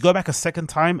 if you go back a second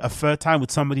time, a third time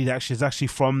with somebody that is actually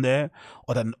from there,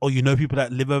 or you know people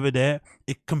that live over there,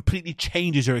 it completely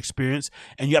changes your experience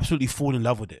and you absolutely fall in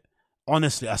love with it.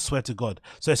 Honestly, I swear to God.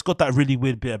 So it's got that really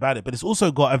weird bit about it, but it's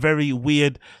also got a very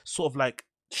weird sort of like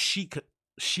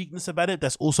chicness about it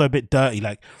that's also a bit dirty.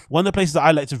 Like one of the places that I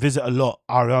like to visit a lot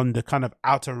are on the kind of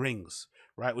outer rings,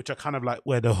 right, which are kind of like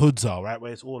where the hoods are, right,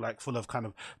 where it's all like full of kind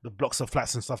of the blocks of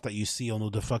flats and stuff that you see on all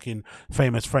the fucking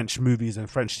famous French movies and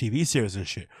French TV series and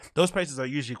shit. Those places are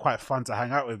usually quite fun to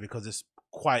hang out with because it's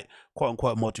quite quote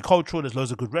unquote multicultural. There's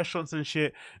loads of good restaurants and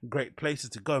shit, great places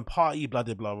to go and party, blah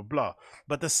blah blah blah blah.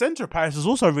 But the center of Paris is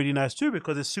also really nice too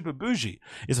because it's super bougie.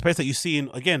 It's a place that you see in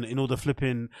all the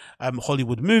flipping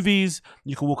Hollywood movies.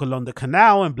 You can walk along the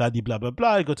canal and blah blah blah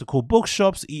blah. You go to cool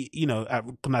bookshops, eat at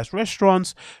nice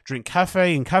restaurants, drink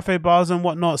cafe bars and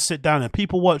whatnot, sit down and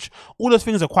people watch. All those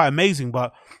things are quite amazing,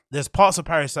 but there's parts of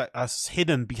Paris that are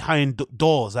hidden behind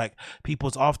doors, like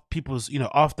people's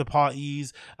after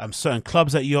parties, certain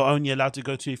clubs that you're only allowed to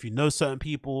go to if you know certain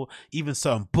people, even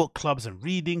certain book clubs and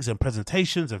readings and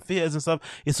presentations and theaters and stuff.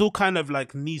 It's all kind of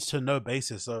like needs to know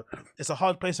basis. So it's a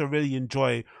hard place to really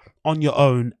enjoy on your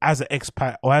own as an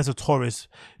expat or as a tourist,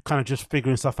 kind of just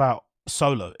figuring stuff out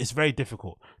solo. It's very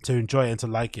difficult to enjoy it and to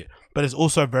like it, but it's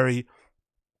also very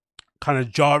kind of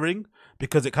jarring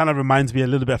because it kind of reminds me a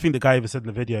little bit, I think the guy even said in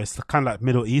the video, it's kind of like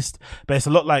Middle East, but it's a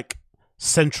lot like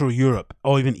Central Europe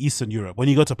or even Eastern Europe. When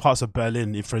you go to parts of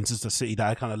Berlin, for instance, the city that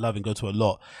I kind of love and go to a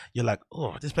lot, you're like,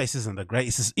 oh, this place isn't the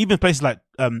greatest. Even places like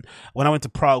when I went to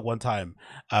Prague one time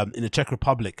in the Czech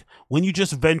Republic, when you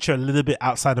just venture a little bit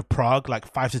outside of Prague, like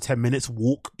 5 to 10 minutes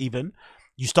walk even,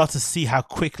 you start to see how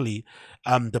quickly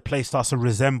the place starts to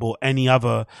resemble any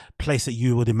other place that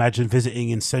you would imagine visiting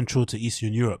in Central to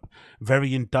Eastern Europe.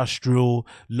 Very industrial,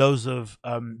 loads of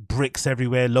bricks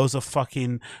everywhere, loads of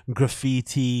fucking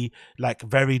graffiti, like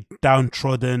very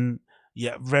downtrodden,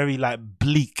 yeah, very like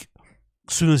bleak.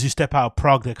 As soon as you step out of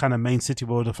Prague, the kind of main city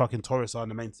where all the fucking tourists are,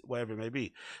 and the main whatever it may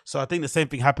be. So I think the same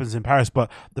thing happens in Paris,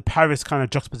 but the Paris kind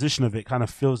of juxtaposition of it kind of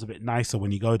feels a bit nicer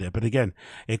when you go there. But again,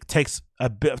 it takes a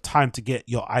bit of time to get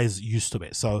your eyes used to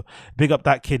it. So big up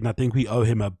that kid, and I think we owe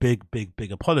him a big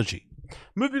apology.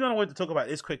 Moving on, I wanted to talk about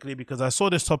this quickly because I saw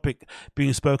this topic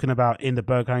being spoken about in the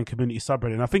Berghain community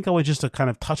subreddit, and I think I want just to kind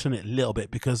of touch on it a little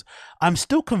bit because I'm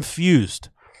still confused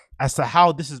as to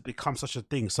how this has become such a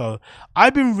thing. So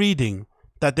I've been reading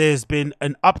that there's been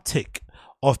an uptick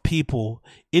of people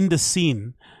in the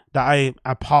scene that I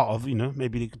am part of,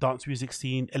 maybe the dance music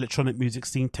scene, electronic music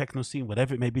scene, techno scene,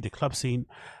 whatever it may be, the club scene,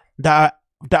 that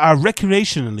are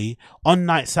recreationally on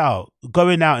nights out,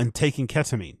 going out and taking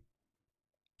ketamine,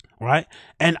 right?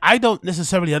 And I don't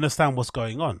necessarily understand what's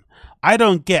going on. I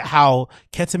don't get how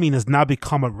ketamine has now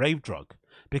become a rave drug.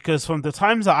 because from the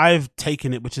times that I've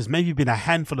taken it, which has maybe been a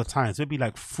handful of times, maybe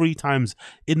like 3 times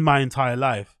in my entire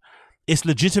life, it's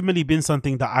legitimately been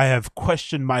something that I have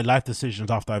questioned my life decisions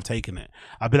after I've taken it.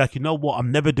 I'll be like, you know what?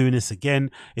 I'm never doing this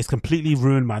again. It's completely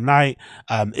ruined my night.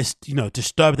 It's,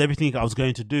 disturbed everything I was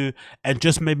going to do, and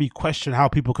just made me question how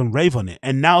people can rave on it.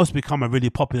 And now it's become a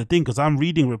really popular thing because I'm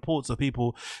reading reports of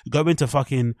people going to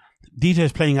fucking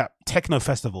DJs playing at techno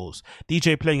festivals,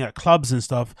 DJ playing at clubs and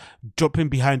stuff, dropping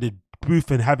behind a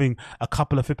booth and having a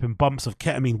couple of flipping bumps of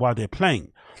ketamine while they're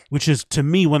playing, which is to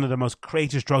me one of the most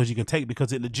courageous drugs you can take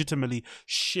because it legitimately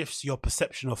shifts your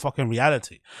perception of fucking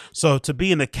reality. So to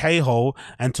be in a K-hole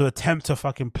and to attempt to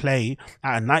fucking play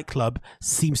at a nightclub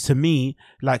seems to me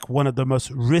like one of the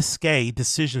most risque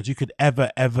decisions you could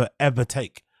ever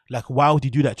take. Like, why would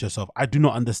you do that to yourself? I do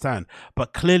not understand,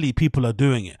 but clearly people are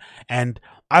doing it. And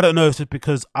I don't know if it's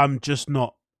because I'm just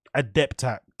not adept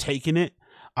at taking it.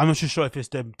 I'm not too sure if it's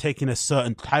them taking a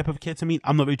certain type of ketamine.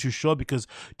 I'm not really too sure because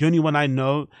the only one I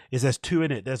know is there's 2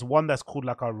 in it. There's one that's called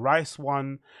like a rice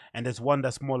one, and there's one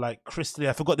that's more like crystally.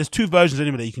 I forgot. There's 2 versions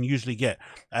anyway that you can usually get,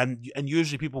 and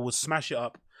usually people will smash it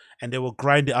up and they will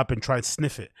grind it up and try and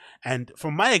sniff it. And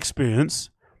from my experience,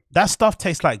 that stuff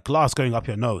tastes like glass going up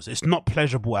your nose. It's not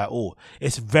pleasurable at all.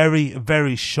 It's very,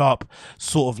 very sharp,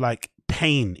 sort of like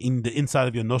pain in the inside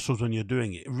of your nostrils when you're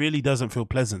doing it. It really doesn't feel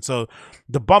pleasant. So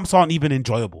the bumps aren't even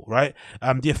enjoyable, right?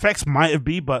 The effects might have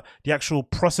been, but the actual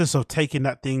process of taking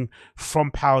that thing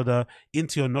from powder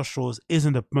into your nostrils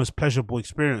isn't the most pleasurable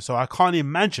experience. So I can't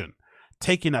imagine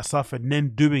taking that stuff and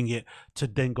then doing it to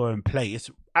then go and play. It's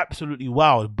absolutely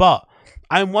wild. But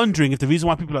I'm wondering if the reason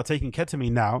why people are taking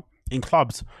ketamine now in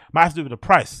clubs might have to do with the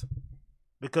price.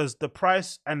 Because the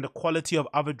price and the quality of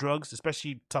other drugs,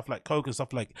 especially stuff like coke and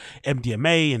stuff like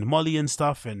MDMA and Molly and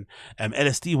stuff and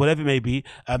LSD, whatever it may be,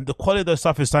 the quality of those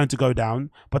stuff is starting to go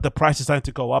down, but the price is starting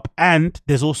to go up. And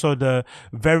there's also the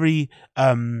very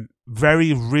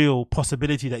real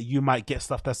possibility that you might get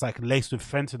stuff that's like laced with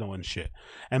fentanyl and shit.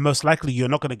 And most likely you're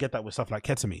not going to get that with stuff like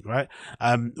ketamine, right?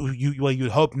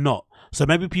 You'd hope not. So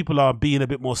maybe people are being a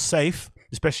bit more safe,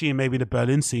 especially in maybe the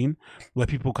Berlin scene, where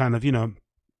people kind of,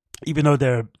 even though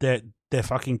they're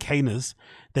fucking caners,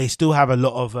 they still have a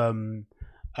lot of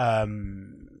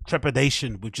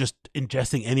trepidation with just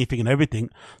ingesting anything and everything.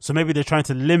 So maybe they're trying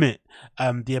to limit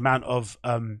the amount of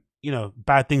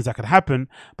bad things that could happen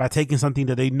by taking something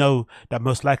that they know that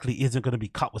most likely isn't going to be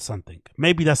cut with something.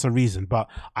 Maybe that's a reason, but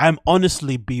I'm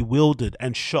honestly bewildered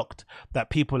and shocked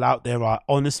that people out there are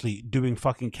honestly doing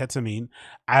fucking ketamine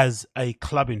as a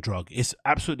clubbing drug. It's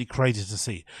absolutely crazy to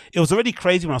see. It was already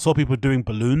crazy when I saw people doing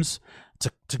balloons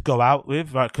to go out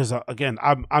with, right? Because again,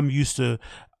 I'm used to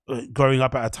growing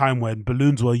up at a time when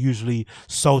balloons were usually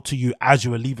sold to you as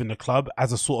you were leaving the club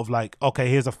as a sort of like, okay,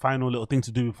 here's a final little thing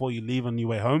to do before you leave on your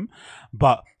way home.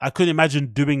 But I couldn't imagine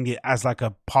doing it as like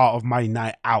a part of my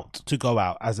night out, to go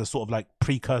out as a sort of like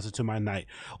precursor to my night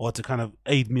or to kind of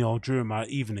aid me or during my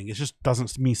evening. It just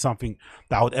doesn't mean something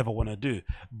that I would ever want to do.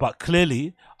 But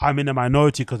clearly I'm in a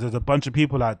minority because there's a bunch of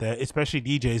people out there, especially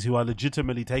DJs, who are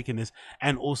legitimately taking this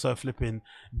and also flipping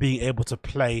being able to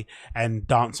play and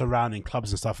dance around in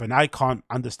clubs and stuff. And I can't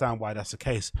understand why that's the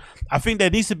case. I think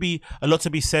there needs to be a lot to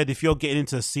be said if you're getting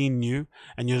into a scene new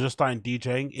and you're just starting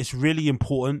DJing. It's really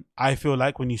important, I feel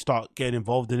like, when you start getting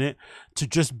involved in it, to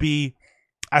just be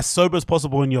as sober as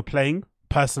possible when you're playing.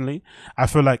 Personally, I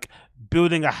feel like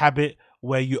building a habit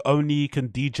where you only can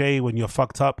DJ when you're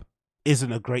fucked up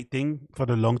isn't a great thing for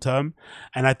the long term.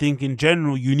 And I think in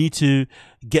general, you need to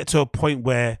get to a point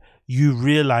where you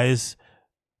realize,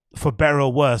 for better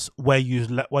or worse, where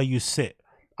you sit.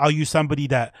 Are you somebody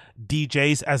that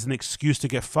DJs as an excuse to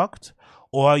get fucked?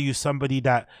 Or are you somebody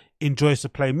that enjoys to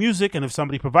play music, and if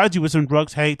somebody provides you with some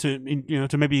drugs, hey, to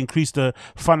maybe increase the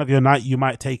fun of your night, you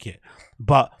might take it.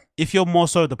 But if you're more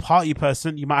so the party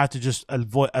person, you might have to just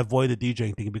avoid the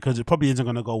DJing thing, because it probably isn't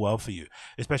going to go well for you,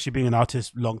 especially being an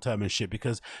artist long term and shit,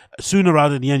 because sooner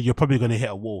rather than the end, you're probably going to hit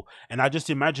a wall. And I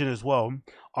just imagine as well,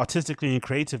 artistically and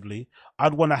creatively,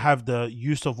 I'd want to have the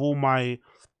use of all my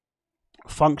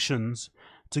functions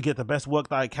to get the best work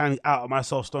that I can out of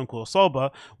myself, stone cold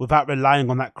sober, without relying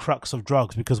on that crux of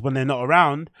drugs. Because when they're not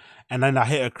around and then I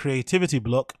hit a creativity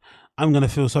block, I'm going to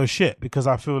feel so shit, because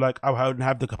I feel like I don't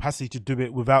have the capacity to do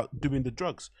it without doing the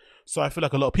drugs. So I feel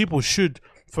like a lot of people should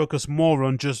focus more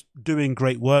on just doing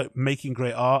great work, making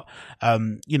great art,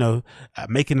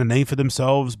 making a name for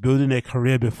themselves, building their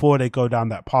career before they go down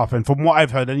that path. And from what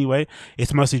I've heard anyway,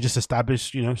 it's mostly just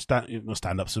established,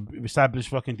 stand-ups, established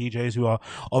fucking DJs who are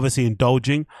obviously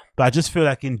indulging. But I just feel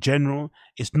like in general,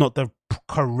 it's not the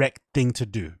correct thing to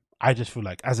do. I just feel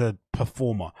like as a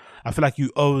performer, I feel like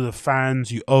you owe the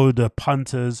fans, you owe the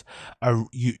punters,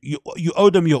 you owe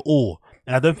them your all.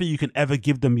 And I don't think you can ever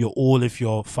give them your all if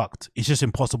you're fucked. It's just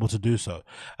impossible to do so.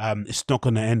 It's not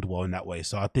going to end well in that way.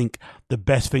 So I think the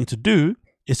best thing to do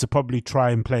is to probably try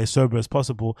and play as sober as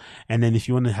possible. And then if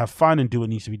you want to have fun and do what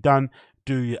needs to be done,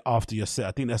 do it after your set.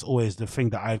 I think that's always the thing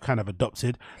that I've kind of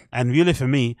adopted. And really for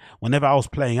me, whenever I was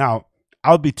playing out,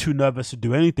 I would be too nervous to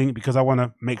do anything because I want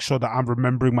to make sure that I'm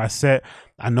remembering my set.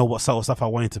 I know what sort of stuff I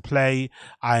wanted to play.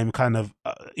 I'm kind of,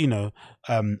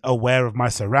 aware of my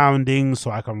surroundings, so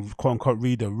I can quote unquote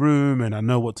read the room and I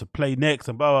know what to play next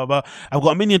and blah, blah, blah. I've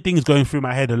got a million things going through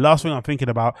my head. The last thing I'm thinking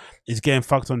about is getting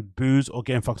fucked on booze or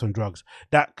getting fucked on drugs.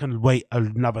 That can wait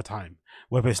another time.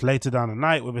 Whether it's later down the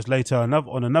night, whether it's later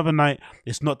on another night,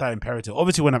 it's not that imperative.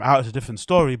 Obviously, when I'm out, it's a different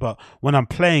story. But when I'm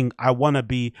playing, I want to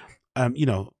be,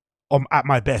 at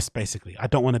my best, basically. I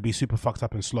don't want to be super fucked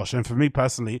up and slosh. And for me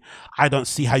personally, I don't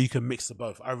see how you can mix the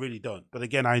both. I really don't. But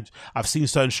again, I've seen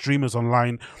certain streamers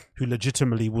online who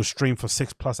legitimately will stream for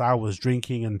 6+ hours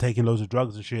drinking and taking loads of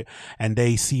drugs and shit, and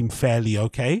they seem fairly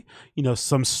okay.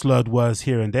 Some slurred words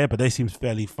here and there, but they seem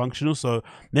fairly functional. So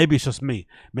maybe it's just me.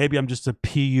 Maybe I'm just a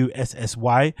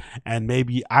PUSSY, and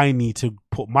maybe I need to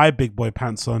put my big boy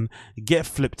pants on, get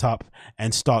flipped up,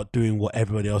 and start doing what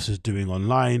everybody else is doing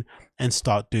online.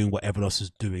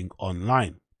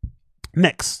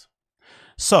 Next.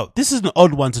 So this is an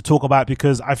odd one to talk about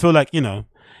because I feel like,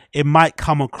 it might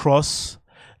come across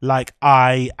like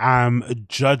I am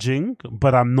judging,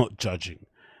 but I'm not judging.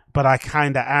 But I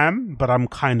kind of am, but I'm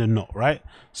kind of not, right?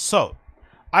 So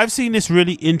I've seen this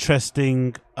really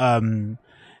interesting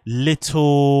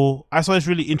video,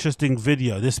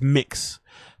 this mix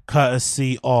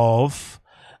courtesy of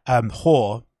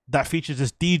Whore, that features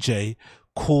this DJ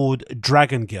called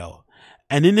Dragon Girl.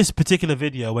 And in this particular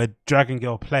video where Dragon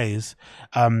Girl plays,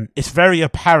 it's very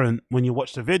apparent when you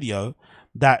watch the video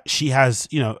that she has,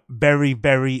 very,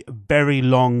 very, very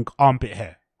long armpit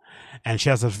hair. And she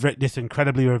has this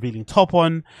incredibly revealing top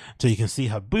on, so you can see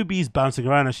her boobies bouncing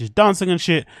around as she's dancing and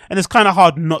shit. And it's kind of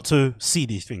hard not to see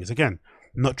these things. Again,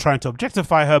 not trying to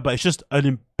objectify her, but it's just an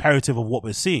imperative of what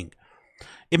we're seeing.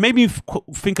 It made me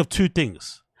think of two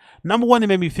things. Number one, it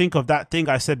made me think of that thing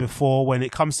I said before when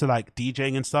it comes to like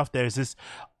DJing and stuff. There's this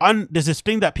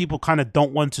thing that people kind of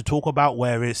don't want to talk about,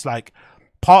 where it's like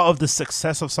part of the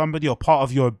success of somebody or part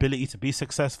of your ability to be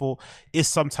successful is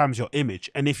sometimes your image.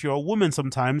 And if you're a woman,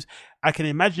 sometimes I can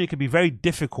imagine it could be very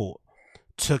difficult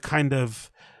to kind of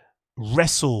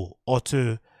wrestle or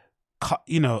to,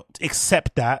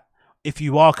 accept that if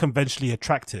you are conventionally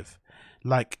attractive.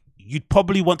 Like, you'd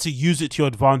probably want to use it to your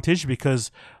advantage because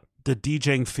the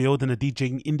DJing field and the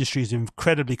DJing industry is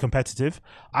incredibly competitive.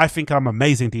 I think I'm an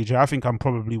amazing DJ. I think I'm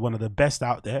probably one of the best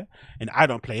out there, and I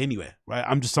don't play anywhere, right?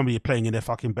 I'm just somebody playing in their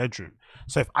fucking bedroom.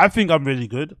 So if I think I'm really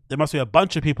good, there must be a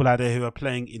bunch of people out there who are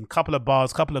playing in a couple of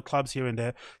bars, couple of clubs here and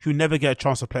there, who never get a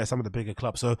chance to play at some of the bigger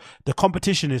clubs. So the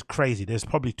competition is crazy. There's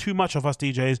probably too much of us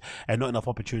DJs and not enough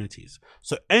opportunities.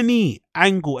 So any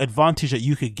angle advantage that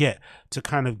you could get to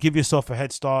kind of give yourself a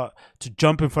head start, to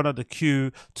jump in front of the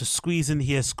queue, to squeeze in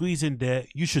here, squeeze in there,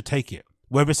 you should take it.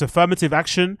 Whether it's affirmative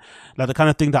action, like the kind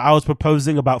of thing that I was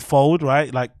proposing about Fold,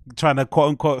 right? Like trying to quote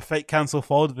unquote fake cancel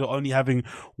Fold, but only having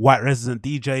white resident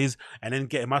DJs, and then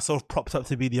getting myself propped up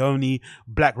to be the only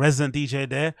black resident DJ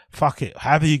there. Fuck it.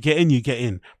 However you get in, you get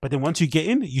in. But then once you get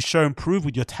in, you show and prove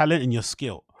with your talent and your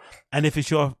skill. And if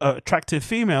it's your attractive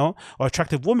female or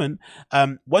attractive woman,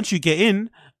 once you get in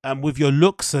with your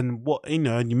looks and what,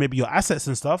 and maybe your assets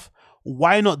and stuff,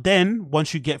 why not then,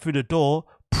 once you get through the door,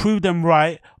 prove them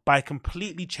right by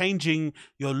completely changing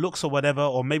your looks or whatever,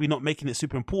 or maybe not making it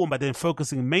super important, but then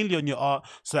focusing mainly on your art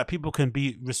so that people can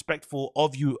be respectful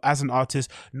of you as an artist,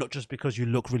 not just because you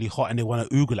look really hot and they want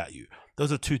to oogle at you.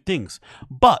 Those are two things.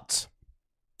 But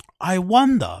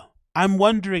I'm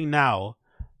wondering now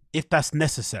if that's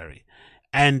necessary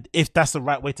and if that's the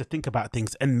right way to think about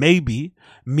things. And maybe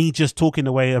me just talking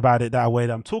away about it that way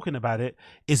that I'm talking about it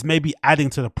is maybe adding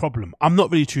to the problem. I'm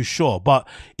not really too sure, but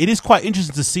it is quite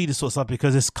interesting to see this sort of stuff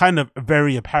because it's kind of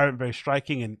very apparent, very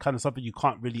striking, and kind of something you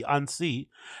can't really unsee.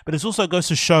 But it also goes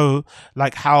to show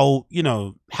like how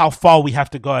far we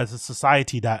have to go as a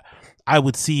society, that I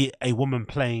would see a woman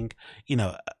playing,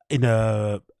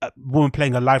 a woman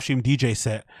playing a live stream DJ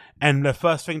set, and the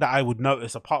first thing that I would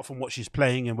notice, apart from what she's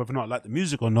playing and whether or not I like the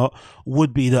music or not,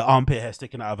 would be the armpit hair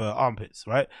sticking out of her armpits,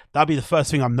 right? That'd be the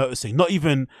first thing I'm noticing. Not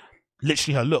even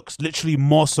literally her looks, literally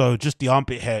more so just the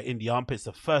armpit hair in the armpits.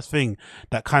 The first thing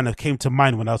that kind of came to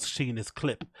mind when I was seeing this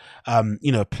clip,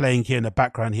 playing here in the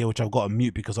background here, which I've got to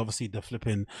mute because obviously the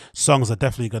flipping songs are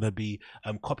definitely going to be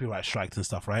copyright strikes and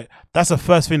stuff, right? That's the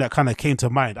first thing that kind of came to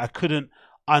mind. I couldn't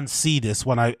unsee this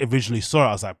when I originally saw it.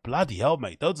 I was like, bloody hell,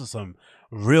 mate, those are some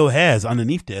real hairs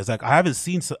underneath there. It's like, I haven't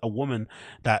seen a woman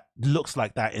that looks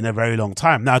like that in a very long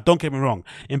time. Now, don't get me wrong,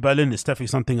 in Berlin it's definitely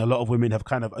something a lot of women have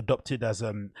kind of adopted as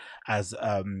a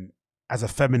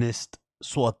feminist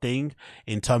sort of thing,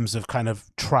 in terms of kind of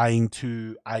trying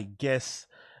to, I guess,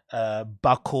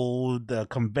 buckle the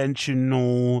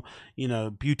conventional,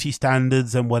 beauty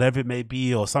standards and whatever it may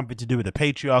be, or something to do with the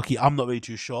patriarchy. I'm not really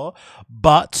too sure,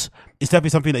 but it's definitely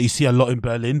something that you see a lot in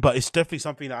Berlin. But it's definitely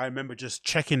something that I remember just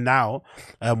checking now,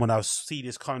 when I see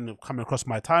this kind of coming across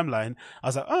my timeline. I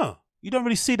was like, oh, you don't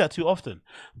really see that too often.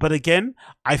 But again,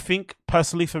 I think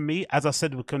personally for me, as I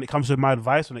said, when it comes to my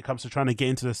advice, when it comes to trying to get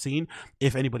into the scene,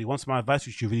 if anybody wants my advice,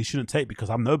 which you really shouldn't take because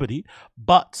I'm nobody,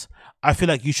 but I feel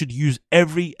like you should use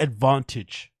every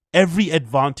advantage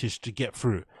to get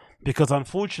through. Because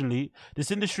unfortunately,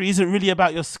 this industry isn't really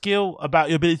about your skill, about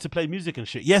your ability to play music and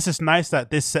shit. Yes, it's nice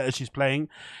that this set that she's playing,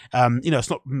 it's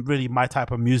not really my type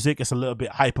of music. It's a little bit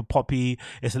hyper poppy.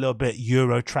 It's a little bit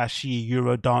Euro trashy,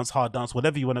 Euro dance, hard dance,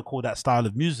 whatever you want to call that style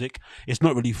of music. It's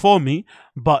not really for me.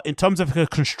 But in terms of the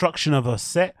construction of a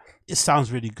set, it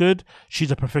sounds really good. She's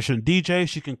a proficient DJ.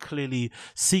 She can clearly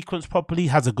sequence properly,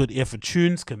 has a good ear for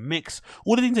tunes, can mix,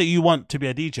 all the things that you want to be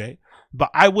a DJ. But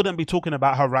I wouldn't be talking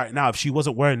about her right now if she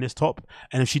wasn't wearing this top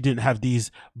and if she didn't have these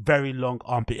very long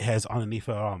armpit hairs underneath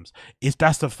her arms.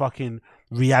 That's the fucking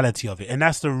reality of it. And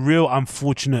that's the real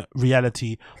unfortunate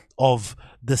reality of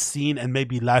the scene and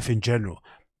maybe life in general.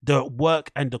 The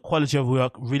work and the quality of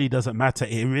work really doesn't matter.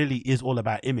 It really is all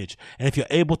about image. And if you're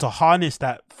able to harness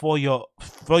that for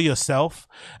yourself,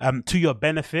 to your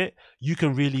benefit, you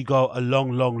can really go a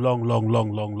long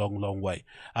way.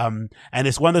 And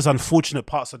it's one of those unfortunate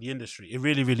parts of the industry. It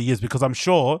really, really is, because I'm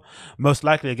sure, most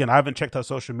likely, again, I haven't checked her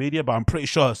social media, but I'm pretty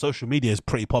sure her social media is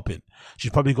pretty popping.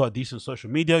 She's probably got decent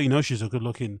social media. She's a good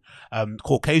looking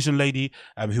Caucasian lady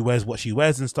who wears what she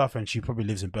wears and stuff, and she probably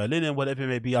lives in Berlin and whatever it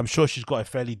may be. I'm sure she's got a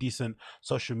fairly decent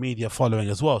social media following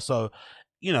as well. So,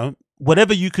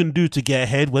 whatever you can do to get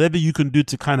ahead, whatever you can do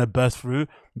to kind of burst through,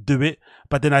 do it.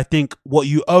 But then I think what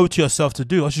you owe to yourself to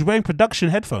do, she's wearing production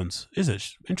headphones, is it?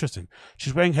 Interesting.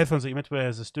 She's wearing headphones that you meant to wear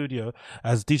as a studio,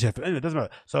 as DJ. Anyway, it doesn't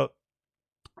matter. So,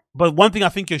 but one thing I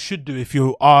think you should do, if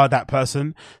you are that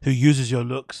person who uses your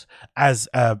looks as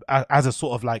a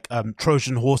sort of like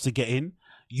Trojan horse to get in,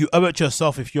 you owe it to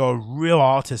yourself. If you're a real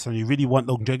artist and you really want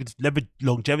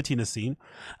longevity in the scene,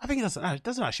 I think it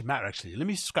doesn't actually matter, actually. Let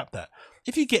me scrap that.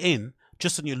 If you get in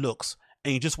just on your looks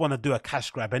and you just want to do a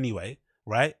cash grab anyway,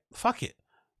 right? Fuck it.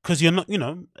 Because you're not,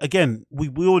 again, we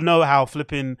all know how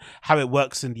it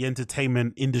works in the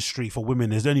entertainment industry for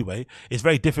women is anyway. It's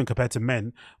very different compared to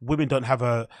men. Women don't have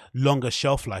a longer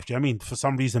shelf life. Do you know what I mean? For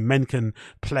some reason, men can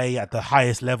play at the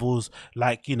highest levels,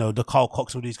 like, the Carl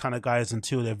Cox, all these kind of guys,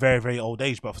 until they're very, very old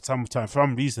age. But for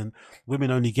some reason,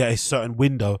 women only get a certain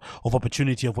window of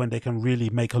opportunity of when they can really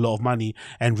make a lot of money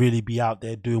and really be out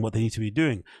there doing what they need to be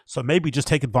doing. So maybe just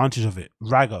take advantage of it.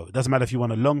 Rago. It doesn't matter if you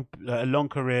want a long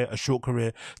career, a short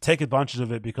career. Take advantage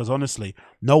of it, because honestly,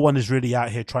 no one is really out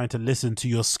here trying to listen to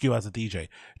your skill as a DJ.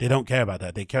 They don't care about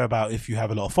that. They care about if you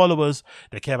have a lot of followers.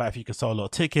 They care about if you can sell a lot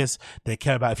of tickets. They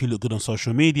care about if you look good on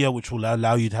social media, which will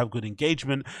allow you to have good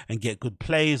engagement and get good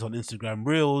plays on Instagram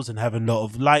Reels and have a lot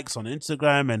of likes on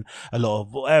Instagram and a lot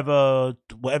of whatever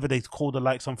they call the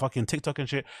likes on fucking TikTok and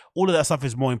shit. All of that stuff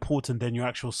is more important than your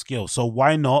actual skill. So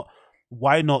why not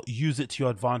use it to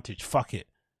your advantage? Fuck it.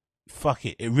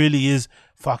 It really is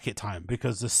fuck it time,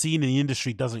 because the scene in the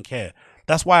industry doesn't care.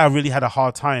 That's why I really had a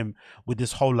hard time with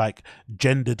this whole like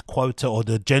gendered quota or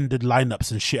the gendered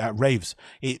lineups and shit at raves.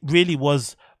 It really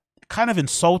was kind of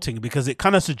insulting, because it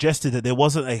kind of suggested that there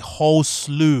wasn't a whole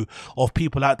slew of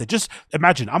people out there. Just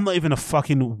imagine, I'm not even a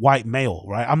fucking white male,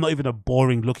 right? I'm not even a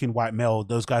boring looking white male,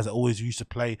 those guys that always used to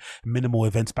play minimal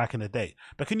events back in the day.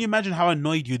 But can you imagine how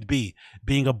annoyed you'd be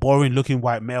being a boring looking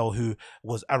white male who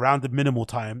was around the minimal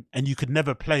time and you could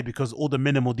never play because all the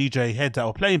minimal DJ heads that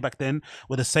were playing back then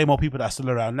were the same old people that are still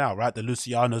around now, right? The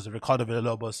Lucianos, the Ricardo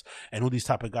Villalobos, and all these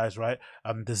type of guys, right?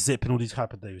 The Zip and all these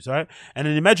type of dudes, right? And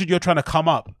then imagine you're trying to come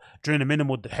up during the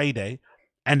minimal heyday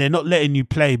and they're not letting you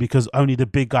play because only the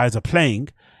big guys are playing,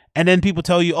 and then people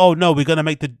tell you, oh no, we're going to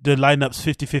make the lineups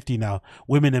 50-50 now,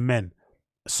 women and men.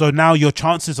 So now your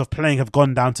chances of playing have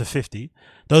gone down to 50.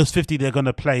 Those 50 they're going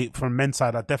to play from men's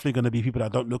side are definitely going to be people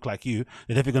that don't look like you.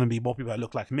 They're definitely going to be more people that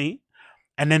look like me.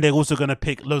 and then they're also going to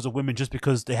pick loads of women just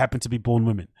because they happen to be born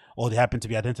women or they happen to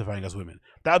be identifying as women.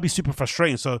 That would be super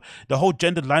frustrating. So the whole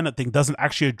gendered lineup thing doesn't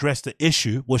actually address the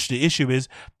issue, which the issue is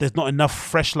there's not enough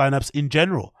fresh lineups in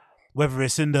general. Whether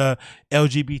it's in the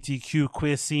LGBTQ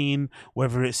queer scene,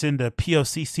 whether it's in the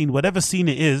POC scene, whatever scene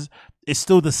it is, it's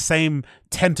still the same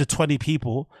 10 to 20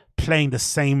 people playing the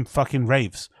same fucking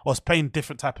raves, or it's playing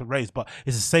different type of raves, but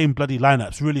it's the same bloody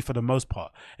lineups really for the most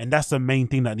part. And that's the main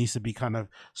thing that needs to be kind of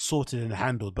sorted and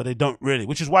handled, but they don't really,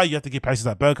 which is why you have to give places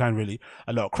like Berghain really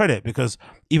a lot of credit, because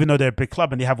even though they're a big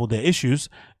club and they have all their issues,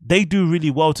 they do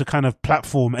really well to kind of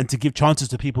platform and to give chances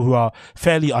to people who are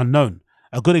fairly unknown.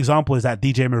 A good example is that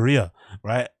DJ Maria,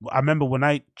 right? I remember when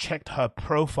I checked her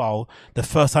profile the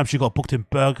first time she got booked in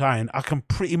Berghain,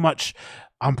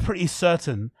 I'm pretty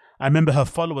certain I remember her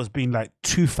followers being like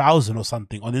 2,000 or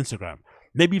something on Instagram.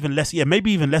 Maybe even less. Yeah,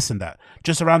 maybe even less than that.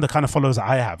 Just around the kind of followers that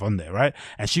I have on there, right?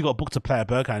 And she got booked to play at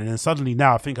Berghain. And then suddenly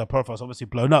now I think her profile's obviously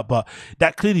blown up. But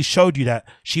that clearly showed you that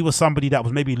she was somebody that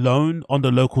was maybe known on the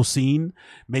local scene,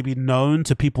 maybe known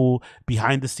to people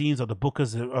behind the scenes or the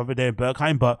bookers over there in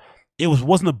Berghain. But it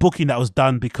wasn't a booking that was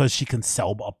done because she can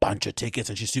sell a bunch of tickets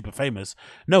and she's super famous.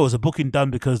 No, it was a booking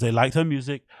done because they liked her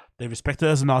music, they respected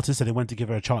her as an artist, and they went to give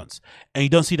her a chance. And you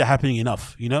don't see that happening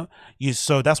enough, you know?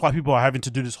 So that's why people are having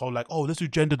to do this whole like, oh, let's do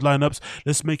gendered lineups,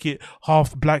 let's make it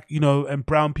half black, you know, and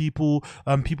brown people,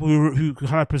 people who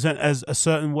kind of present as a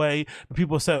certain way,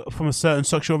 people from a certain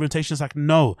sexual orientation. It's like,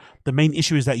 no, the main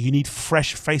issue is that you need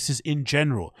fresh faces in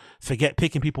general. Forget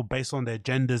picking people based on their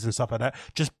genders and stuff like that.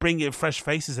 Just bring in fresh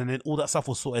faces and then all that stuff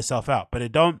will sort itself out. But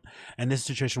it don't, and this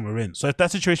situation we're in. So if that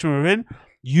situation we're in,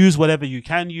 use whatever you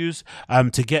can use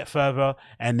to get further,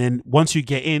 and then once you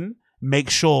get in, make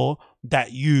sure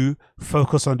that you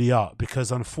focus on the art,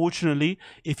 because unfortunately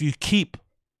if you keep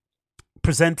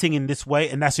presenting in this way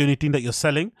and that's the only thing that you're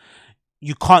selling,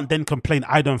 you can't then complain,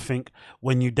 I don't think,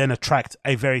 when you then attract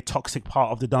a very toxic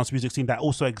part of the dance music scene that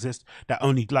also exists, that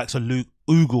only likes to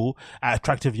oogle at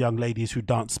attractive young ladies who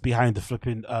dance behind the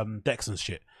flipping decks and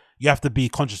shit. You have to be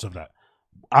conscious of that.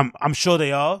 I'm sure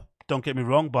they are, don't get me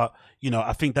wrong, but you know,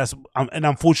 I think that's an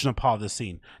unfortunate part of the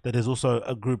scene, that there's also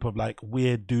a group of like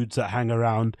weird dudes that hang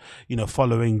around, you know,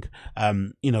 following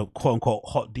you know, quote unquote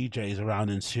hot DJs around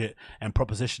and shit and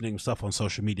propositioning stuff on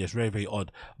social media. It's very, very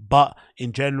odd, but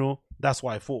in general, that's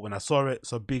what I thought when I saw it.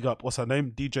 So big up, what's her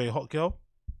name, DJ Hot Girl,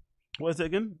 what is it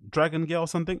again, Dragon Girl or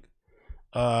something,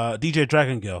 DJ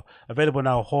Dragon Girl, available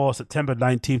now, September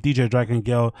 19th. DJ Dragon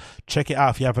Girl, check it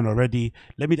out if you haven't already.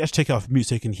 Let me just check it off mute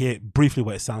so you can hear briefly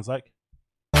what it sounds like.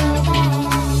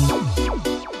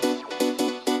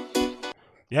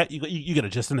 Yeah, you get a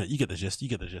gist, innit? You get the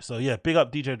gist. So yeah, big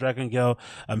up DJ Dragon Girl.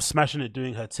 Smashing it,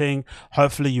 doing her thing.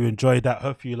 Hopefully you enjoyed that.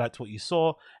 Hopefully you liked what you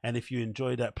saw. And if you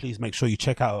enjoyed that, please make sure you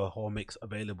check out her Whore Mix,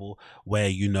 available where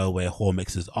you know where Whore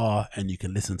Mixes are, and you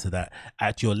can listen to that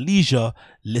at your leisure.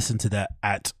 Listen to that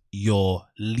at your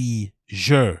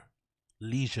leisure.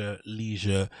 Leisure.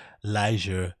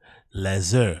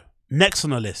 Next on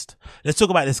the list, let's talk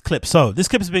about this clip. So this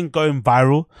clip has been going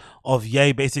viral of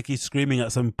Ye basically screaming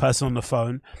at some person on the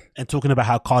phone and talking about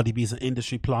how Cardi B is an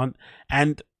industry plant.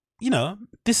 And, you know,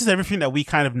 this is everything that we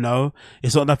kind of know.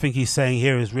 It's not nothing he's saying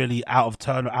here is really out of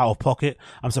turn or out of pocket.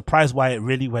 I'm surprised why it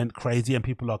really went crazy and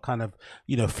people are kind of,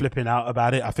 you know, flipping out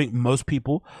about it. I think most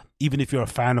people, even if you're a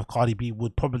fan of Cardi B,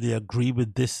 would probably agree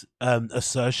with this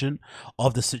assertion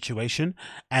of the situation.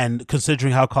 And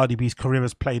considering how Cardi B's career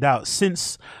has played out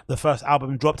since the first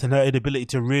album dropped, and her inability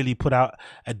to really put out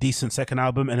a decent second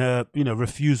album, and her, you know,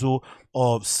 refusal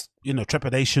of, you know,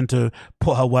 trepidation to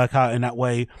put her work out in that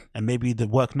way, and maybe the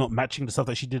work not matching the stuff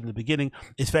that she did in the beginning,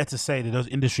 it's fair to say that those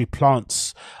industry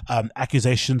plants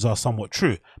accusations are somewhat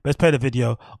true. But let's play the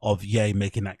video of Ye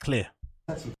making that clear.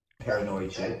 That's some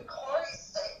paranoid shit.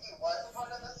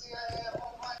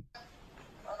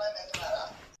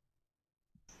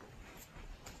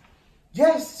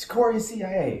 Yes, it's Corey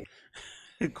CIA.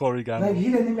 Corey got like,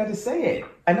 he didn't even have to say it.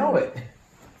 I know it.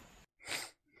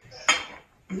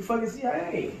 The fucking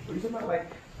CIA. What are you talking about?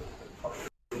 Like,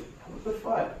 what the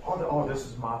fuck?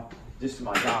 This is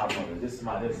my godmother. This is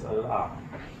my this.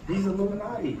 These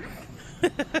Illuminati.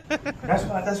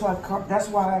 That's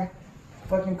why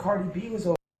fucking Cardi B was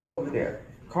over there.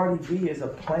 Cardi B is a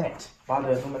plant by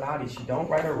the Illuminati. She don't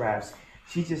write her raps.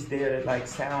 She's just there to like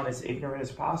sound as ignorant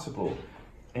as possible,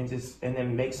 and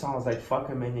then make songs like "fuck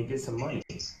him" and you get some money.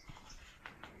 Yeah.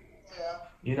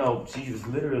 You know, she was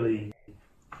literally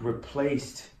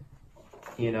replaced,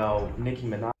 you know, Nicki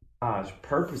Minaj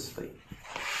purposely.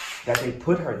 That they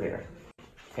put her there,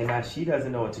 and now she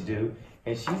doesn't know what to do,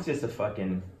 and she's just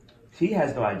she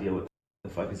has no idea what the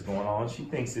fuck is going on. She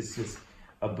thinks it's just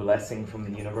a blessing from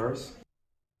the universe.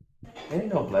 There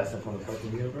ain't no blessing from the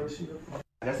fucking universe.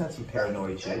 That's not some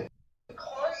paranoid shit.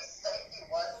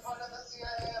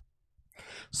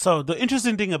 So the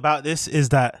interesting thing about this is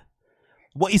that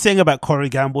what he's saying about Corey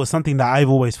Gamble is something that I've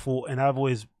always thought and I've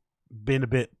always been a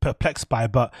bit perplexed by.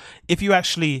 But if you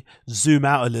actually zoom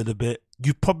out a little bit,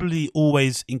 you've probably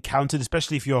always encountered,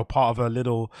 especially if you're a part of a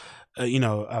little, a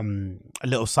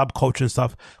little subculture and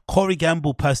stuff, Corey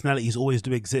Gamble personalities always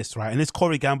do exist, right? And this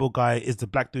Corey Gamble guy is the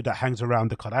black dude that hangs around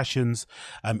the Kardashians,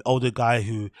 older guy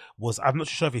who was, I'm not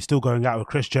sure if he's still going out with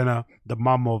Kris Jenner, the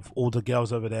mum of all the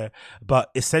girls over there, but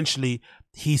essentially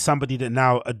he's somebody that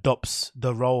now adopts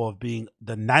the role of being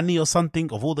the nanny or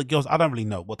something of all the girls. I don't really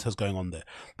know what's going on there,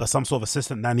 but some sort of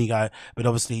assistant nanny guy. But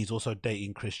obviously he's also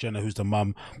dating Kris Jenner, who's the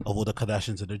mum of all the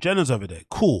Kardashians and the Jenners over there.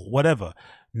 Cool, whatever.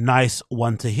 Nice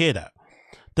one to hear that.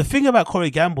 The thing about Corey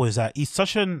Gamble is that he's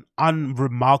such an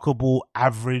unremarkable,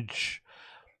 average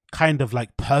kind of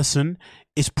like person.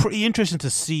 It's pretty interesting to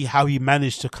see how he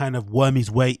managed to kind of worm his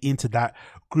way into that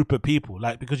group of people.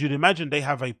 Like, because you'd imagine they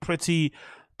have a pretty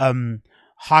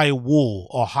high wall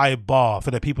or high bar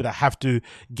for the people that have to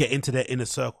get into their inner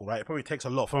circle, right? It probably takes a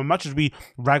lot. For as much as we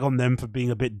rag on them for being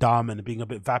a bit dumb and being a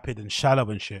bit vapid and shallow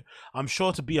and shit, I'm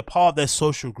sure to be a part of their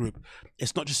social group,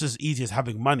 it's not just as easy as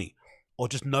having money or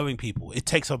just knowing people. It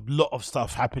takes a lot of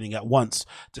stuff happening at once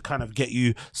to kind of get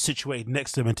you situated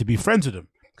next to them and to be friends with them,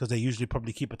 because they usually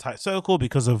probably keep a tight circle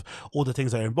because of all the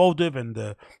things they're involved with and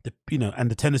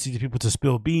the tendency to people to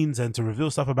spill beans and to reveal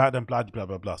stuff about them, blah, blah,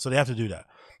 blah, blah. So they have to do that.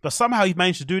 But somehow he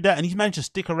managed to do that, and he's managed to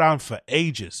stick around for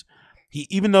ages.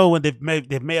 Even though when they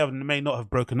may not have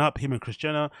broken up, him and Kris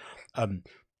Jenner,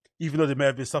 even though there may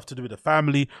have been stuff to do with the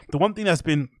family, the one thing that's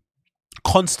been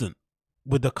constant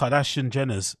with the Kardashian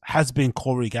Jenners has been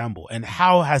Corey Gamble. And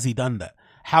how has he done that?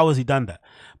 How has he done that?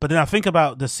 But then I think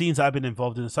about the scenes I've been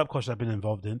involved in, the subculture I've been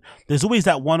involved in. There's always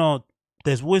that one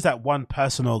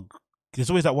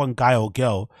guy or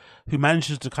girl who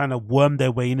manages to kind of worm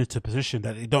their way into a position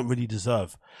that they don't really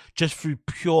deserve, just through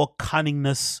pure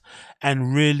cunningness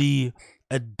and really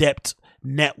adept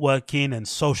networking and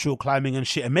social climbing and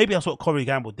shit. And maybe that's what Corey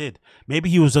Gamble did. Maybe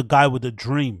he was a guy with a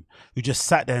dream who just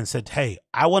sat there and said, hey,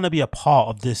 I want to be a part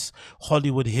of this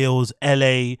Hollywood Hills,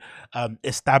 LA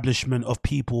establishment of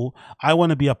people. I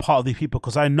want to be a part of these people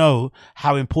because I know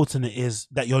how important it is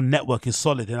that your network is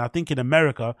solid. And I think in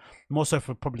America, more so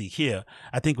for probably here,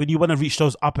 I think when you want to reach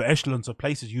those upper echelons of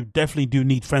places, you definitely do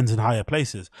need friends in higher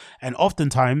places. And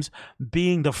oftentimes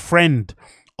being the friend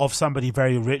of somebody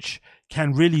very rich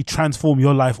can really transform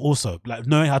your life also, like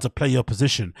knowing how to play your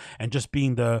position and just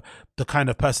being the kind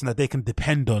of person that they can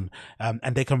depend on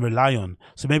and they can rely on.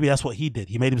 So maybe that's what he did.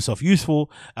 He made himself useful.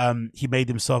 He made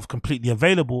himself completely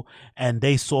available, and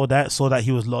they saw that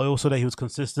he was loyal, saw that he was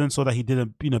consistent, saw that he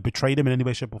didn't, betray them in any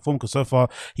way, shape or form, because so far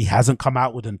he hasn't come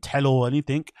out with a tell or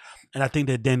anything. And I think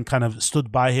they then kind of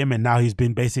stood by him, and now he's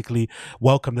been basically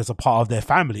welcomed as a part of their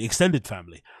family, extended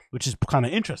family, which is kind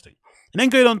of interesting. And then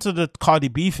going on to the Cardi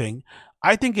B thing,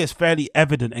 I think it's fairly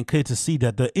evident and clear to see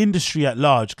that the industry at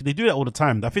large, they do that all the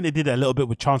time. I think they did it a little bit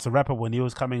with Chance the Rapper when he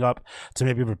was coming up to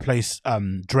maybe replace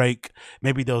Drake.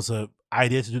 Maybe there was a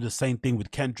idea to do the same thing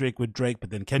with Kendrick with Drake,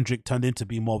 but then Kendrick turned into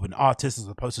be more of an artist as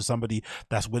opposed to somebody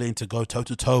that's willing to go toe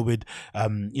to toe with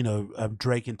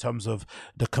Drake in terms of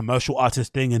the commercial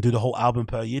artist thing and do the whole album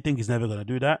per year. I think he's never going to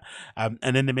do that. And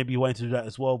then they maybe wanted to do that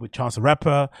as well with Chance the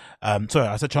Rapper. Sorry,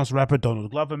 I said Chance the Rapper,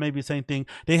 Donald Glover, maybe the same thing.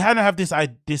 They kind of have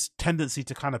this tendency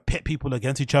to kind of pit people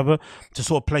against each other, to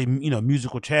sort of play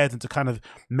musical chairs and to kind of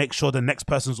make sure the next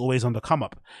person's always on the come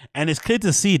up. And it's clear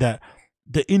to see that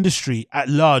the industry at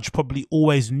large probably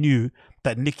always knew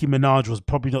that Nicki Minaj was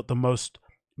probably not the most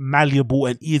malleable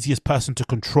and easiest person to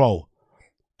control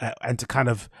and to kind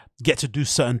of get to do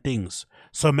certain things.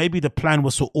 So maybe the plan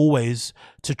was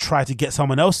to try to get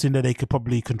someone else in that they could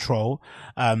probably control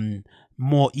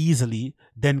more easily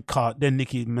than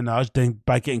Nicki Minaj, than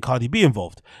by getting Cardi B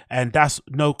involved. And that's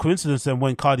no coincidence. And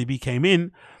when Cardi B came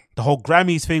in, the whole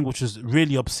Grammys thing, which was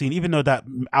really obscene, even though that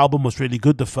album was really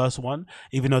good, the first one,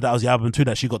 even though that was the album too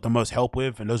that she got the most help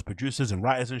with and those producers and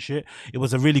writers and shit, it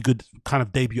was a really good kind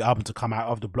of debut album to come out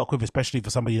of the block with, especially for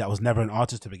somebody that was never an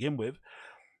artist to begin with.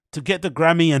 To get the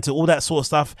Grammy and to all that sort of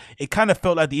stuff, it kind of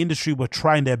felt like the industry were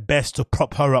trying their best to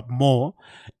prop her up more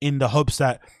in the hopes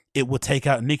that it would take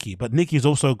out Nicki. But Nicki's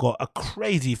also got a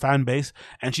crazy fan base,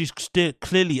 and she's still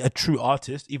clearly a true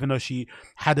artist. Even though she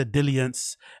had a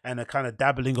dalliance and a kind of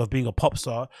dabbling of being a pop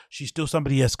star, she's still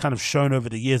somebody that's kind of shown over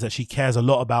the years that she cares a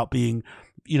lot about being,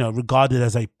 regarded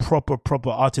as a proper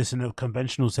artist in a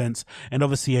conventional sense, and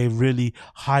obviously a really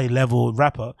high level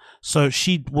rapper. So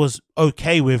she was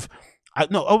okay with I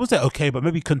would say okay, but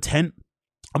maybe content.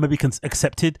 Or maybe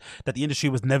accepted that the industry she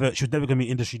was never going to be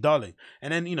industry darling.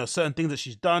 And then, you know, certain things that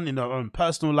she's done in her own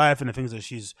personal life and the things that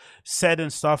she's said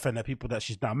and stuff, and the people that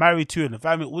she's now married to and the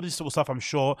family, all this sort of stuff, I'm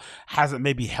sure hasn't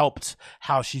maybe helped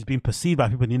how she's been perceived by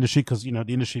people in the industry, because, you know,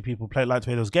 the industry people like to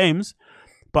play those games.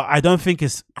 But I don't think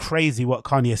it's crazy what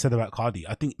Kanye said about Cardi.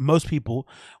 I think most people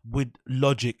with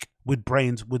logic, with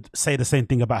brains, would say the same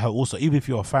thing about her also, even if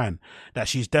you're a fan, that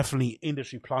she's definitely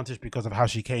industry plantish because of how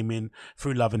she came in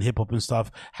through love and hip-hop and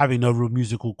stuff, having no real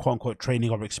musical quote-unquote training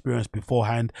or experience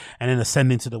beforehand, and then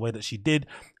ascending to the way that she did.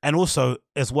 And also,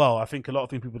 as well, I think a lot of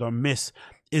things people don't miss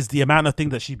is the amount of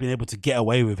things that she's been able to get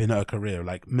away with in her career,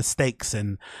 like mistakes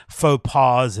and faux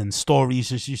pas and stories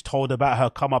that she's told about her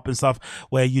come up and stuff,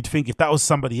 where you'd think if that was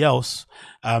somebody else,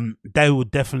 they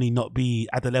would definitely not be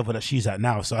at the level that she's at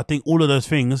now. So I think all of those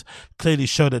things clearly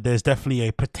show that there's definitely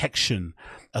a protection,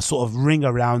 a sort of ring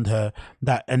around her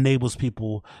that enables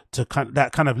people to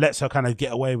that kind of lets her kind of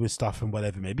get away with stuff and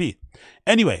whatever it may be.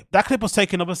 Anyway, that clip was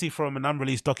taken obviously from an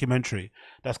unreleased documentary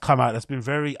that's come out that's been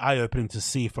very eye-opening to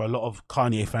see for a lot of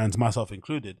Kanye fans, myself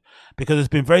included, because it's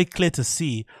been very clear to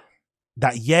see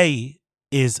that Ye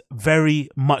is very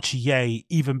much Ye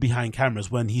even behind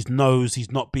cameras when he knows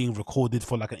he's not being recorded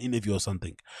for like an interview or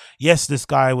something. Yes, this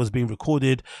guy was being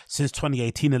recorded since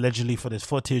 2018 allegedly for this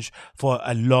footage for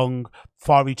a long,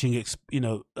 far-reaching,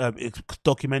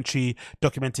 documentary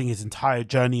documenting his entire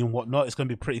journey and whatnot. It's going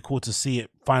to be pretty cool to see it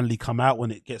finally come out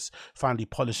when it gets finally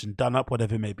polished and done up,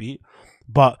 whatever it may be.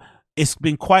 But it's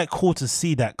been quite cool to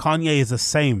see that Kanye is the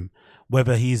same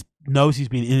whether he knows he's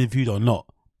being interviewed or not.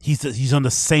 He's on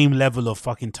the same level of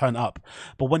fucking turn up.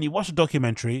 But when you watch the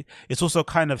documentary, it's also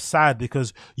kind of sad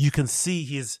because you can see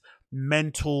his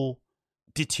mental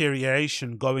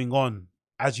deterioration going on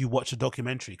as you watch the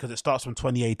documentary, because it starts from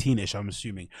 2018-ish, I'm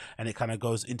assuming, and it kind of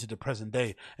goes into the present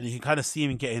day, and you can kind of see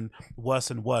him getting worse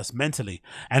and worse mentally.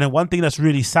 And then one thing that's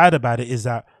really sad about it is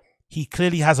that he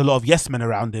clearly has a lot of yes men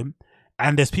around him,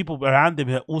 and there's people around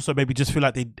him that also maybe just feel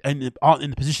like they aren't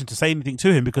in the position to say anything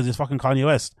to him because it's fucking Kanye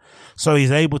West. So he's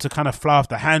able to kind of fly off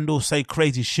the handle, say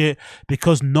crazy shit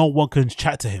because no one can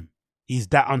chat to him. He's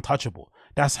that untouchable.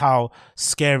 That's how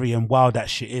scary and wild that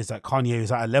shit is. Like Kanye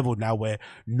is at a level now where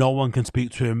no one can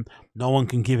speak to him. No one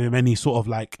can give him any sort of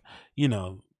like, you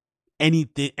know, any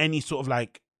sort of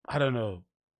like, I don't know,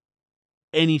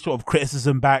 any sort of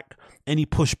criticism back, any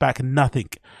pushback, nothing.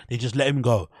 They just let him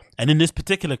go. And in this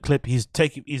particular clip, he's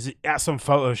at some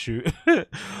photo shoot. I'm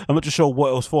not too sure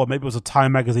what it was for. Maybe it was a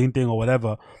Time magazine thing or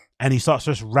whatever. And he starts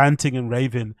just ranting and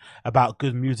raving about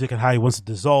good music and how he wants to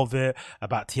dissolve it,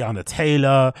 about Tiana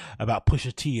Taylor, about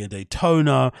Pusha T and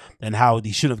Daytona, and how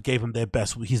he should have gave him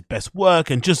his best work,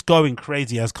 and just going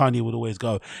crazy as Kanye would always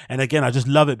go. And again, I just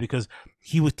love it because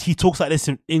he talks like this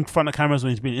in front of cameras when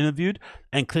he's being interviewed,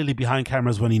 and clearly behind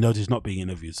cameras when he knows he's not being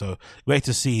interviewed. So great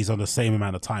to see he's on the same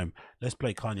amount of time. Let's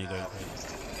play Kanye going crazy.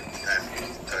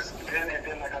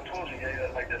 Then like I told you,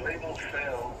 like the label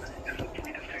sale is a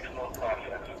 3 to 6 month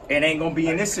process. It ain't gonna be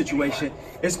in this situation.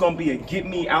 It's gonna be a get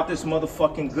me out this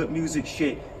motherfucking good music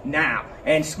shit now.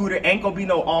 And Scooter ain't gonna be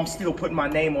no, I'm still putting my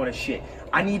name on this shit.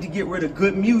 I need to get rid of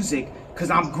good music because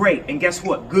I'm great. And guess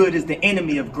what? Good is the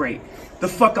enemy of great. The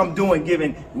fuck I'm doing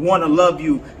giving Wanna Love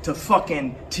You to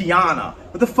fucking Tiana?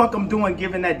 What the fuck I'm doing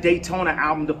giving that Daytona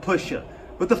album to Pusha?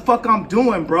 What the fuck I'm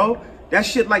doing, bro? That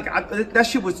shit that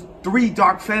shit was 3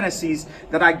 dark fantasies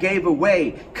that I gave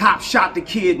away. Cop shot the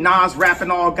kid, Nas rapping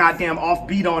all goddamn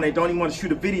offbeat on it. Don't even want to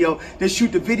shoot a video. They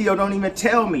shoot the video, don't even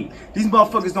tell me. These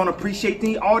motherfuckers don't appreciate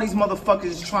me. All these motherfuckers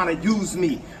is trying to use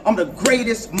me. I'm the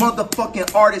greatest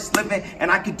motherfucking artist living,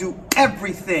 and I can do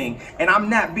everything. And I'm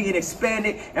not being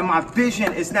expanded, and my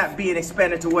vision is not being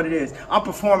expanded to what it is. I'm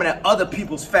performing at other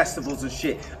people's festivals and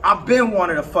shit. I've been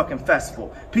wanting a fucking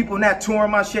festival. People not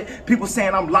touring my shit. People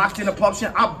saying I'm locked in a pub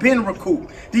shit. I've been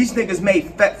recouped. These niggas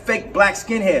made fake black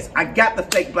skinheads. I got the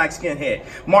fake black skinhead.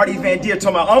 Marty Van Deer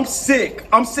talking about, I'm sick.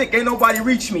 Ain't nobody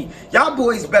reach me. Y'all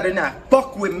boys better not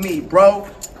fuck with me, bro.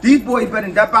 These boys better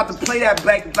not about to play that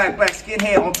black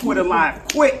skinhead on Twitter live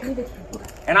quick.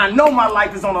 And I know my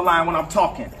life is on the line when I'm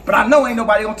talking. But I know ain't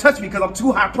nobody gonna touch me because I'm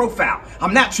too high profile.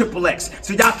 I'm not Triple X.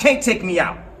 So y'all can't take me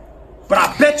out. But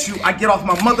I bet you I get off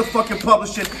my motherfucking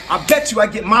publishing. I bet you I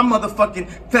get my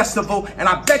motherfucking festival. And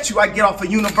I bet you I get off of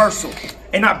Universal.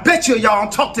 And I bet you y'all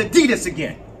don't talk to Adidas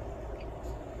again.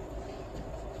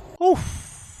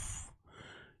 Oof.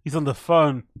 He's on the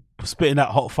phone spitting that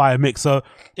hot fire mix. So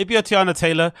if you're Tiana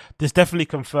Taylor, this definitely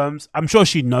confirms. I'm sure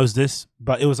she knows this,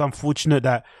 but it was unfortunate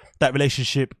that that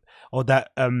relationship or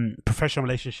that professional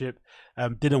relationship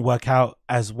didn't work out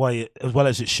as well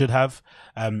as it should have.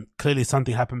 Clearly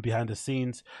something happened behind the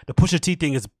scenes. The Pusha T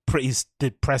thing is pretty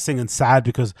depressing and sad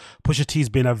because Pusha T's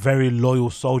been a very loyal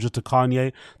soldier to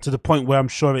Kanye, to the point where I'm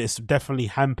sure it's definitely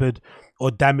hampered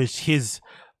or damaged his,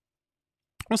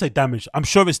 I won't say damaged, I'm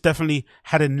sure it's definitely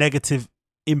had a negative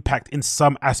impact in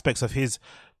some aspects of his,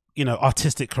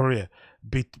 artistic career.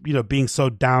 Being so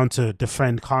down to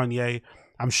defend Kanye,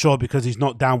 I'm sure because he's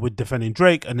not down with defending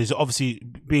Drake, and he's obviously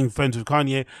being friends with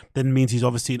Kanye then means he's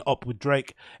obviously in up with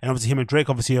Drake, and obviously him and Drake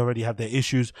obviously already have their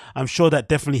issues. I'm sure that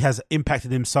definitely has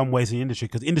impacted him some ways in the industry,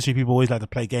 because industry people always like to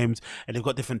play games and they've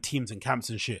got different teams and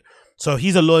camps and shit. So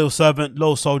he's a loyal servant,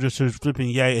 loyal soldier to flipping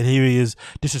Ye, and here he is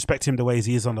disrespecting him the ways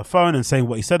he is on the phone and saying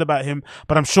what he said about him.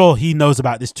 But I'm sure he knows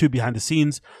about this too behind the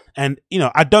scenes, and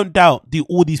I don't doubt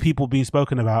all these people being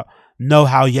spoken about know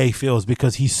how Ye feels,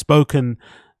 because he's spoken,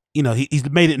 he's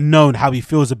made it known how he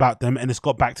feels about them, and it's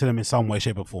got back to them in some way,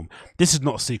 shape or form. This is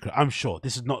not a secret, I'm sure.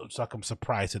 This is not like I'm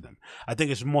surprised to them. I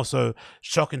think it's more so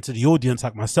shocking to the audience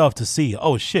like myself to see,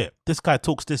 oh shit, this guy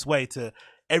talks this way to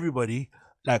everybody,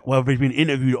 like whether he's been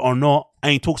interviewed or not,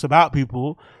 and he talks about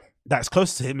people that's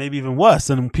close to him, maybe even worse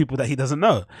than people that he doesn't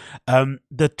know.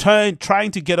 The trying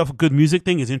to get off a good music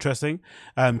thing is interesting.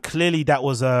 Clearly that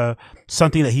was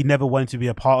something that he never wanted to be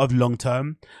a part of long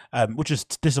term, which is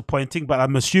disappointing, but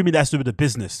I'm assuming that's to do with the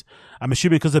business. I'm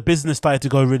assuming because the business started to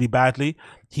go really badly,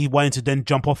 he wanted to then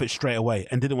jump off it straight away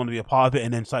and didn't want to be a part of it,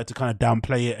 and then started to kind of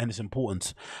downplay it and its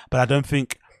importance. But I don't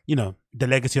think the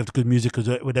legacy of the good music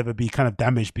would ever be kind of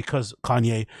damaged because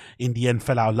Kanye in the end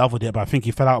fell out of love with it. But I think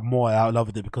he fell out of love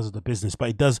with it because of the business. But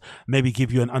it does maybe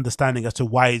give you an understanding as to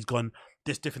why he's gone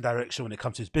this different direction when it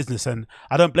comes to his business. And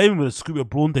I don't blame him with the Scooter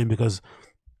Braun thing, because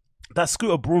that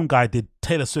Scooter Braun guy did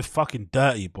Taylor Swift fucking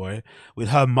dirty, boy, with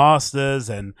her masters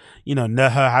and, her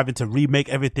having to remake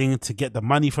everything to get the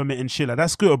money from it and shit. Like,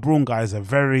 that Scooter Braun guy is a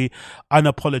very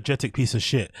unapologetic piece of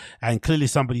shit, and clearly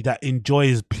somebody that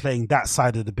enjoys playing that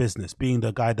side of the business, being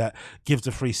the guy that gives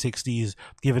the 360s,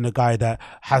 giving the guy that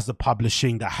has the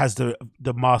publishing, that has the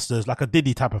masters, like a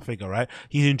Diddy type of figure, right?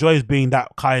 He enjoys being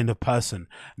that kind of person,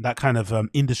 that kind of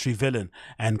industry villain,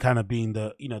 and kind of being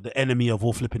the, the enemy of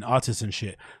all flipping artists and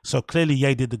shit. So clearly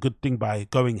Ye did the good thing by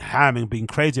going ham and being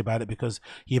crazy about it, because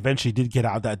he eventually did get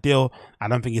out of that deal. I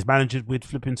don't think he's managed with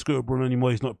flipping Scooter Braun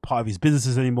anymore. He's not part of his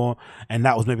businesses anymore, and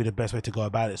that was maybe the best way to go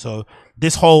about it. So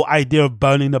this whole idea of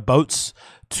burning the boats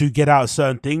to get out of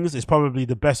certain things is probably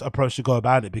the best approach to go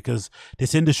about it, because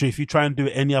this industry, if you try and do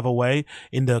it any other way,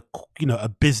 in the a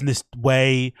business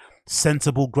way,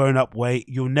 sensible grown up way,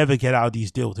 you'll never get out of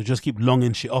these deals. To just keep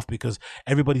longing shit off because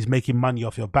everybody's making money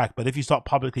off your back. But if you start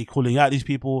publicly calling out these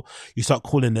people, you start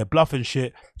calling their bluff and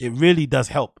shit, it really does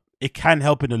help. It can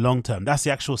help in the long term. That's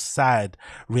the actual sad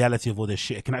reality of all this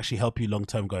shit. It can actually help you long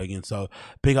term going in. So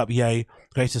big up Ye,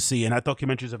 great to see. And that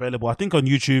documentary is available, I think, on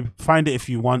YouTube. Find it if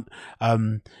you want.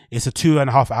 It's a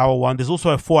 2.5 hour one. There's also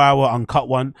a 4 hour uncut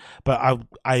one, but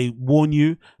I warn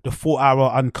you, the 4 hour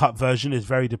uncut version is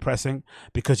very depressing,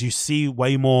 because you see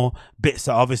way more bits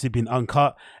that obviously been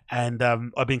uncut and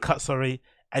are being cut,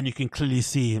 and you can clearly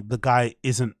see the guy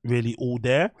isn't really all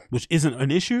there, which isn't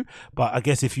an issue. But I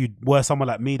guess if you were someone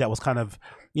like me that was kind of,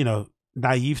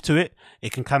 naive to it,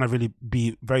 it can kind of really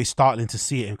be very startling to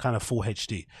see it in kind of full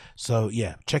HD. So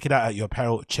yeah, check it out at your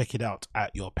peril. Check it out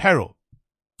at your peril.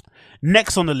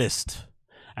 Next on the list,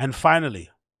 and finally,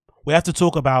 we have to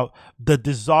talk about the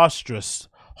disastrous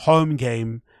home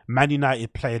game Man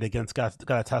United played against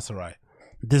Galatasaray.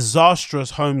 Disastrous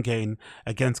home game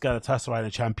against Galatasaray in the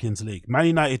Champions League. Man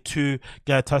United 2,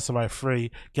 Galatasaray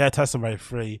 3, Galatasaray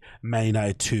 3, Man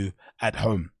United 2 at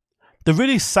home. The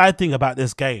really sad thing about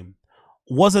this game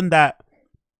wasn't that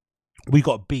we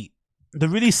got beat. The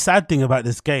really sad thing about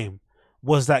this game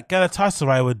was that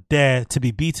Galatasaray were there to be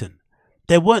beaten.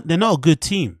 They're not a good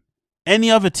team.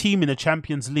 Any other team in the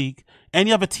Champions League,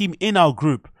 any other team in our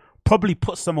group probably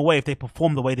puts them away if they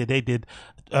perform the way that they did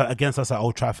against us at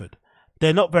Old Trafford.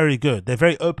 They're not very good. They're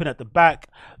very open at the back.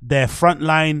 Their front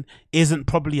line isn't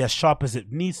probably as sharp as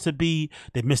it needs to be.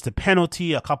 They missed a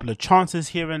penalty, a couple of chances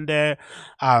here and there.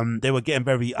 They were getting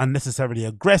very unnecessarily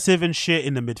aggressive and shit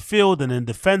in the midfield and in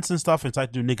defense and stuff, and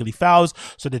started to do niggly fouls.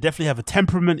 So they definitely have a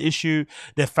temperament issue.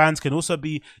 Their fans can also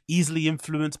be easily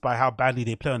influenced by how badly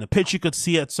they play on the pitch. You could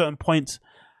see at certain points.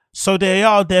 So they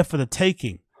are there for the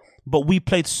taking. But we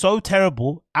played so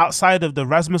terrible outside of the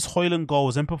Rasmus Højlund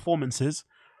goals and performances.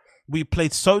 We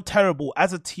played so terrible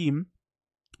as a team,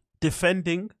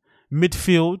 defending,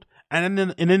 midfield, and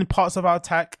in parts of our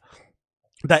attack,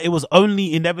 that it was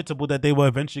only inevitable that they were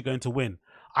eventually going to win.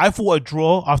 I thought a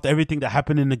draw after everything that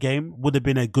happened in the game would have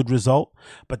been a good result.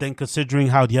 But then considering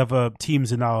how the other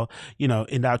teams in our,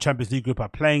 in our Champions League group are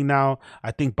playing now,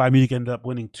 I think Bayern Munich ended up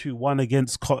winning 2-1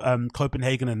 against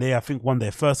Copenhagen, and they, I think, won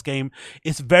their first game.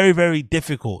 It's very, very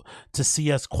difficult to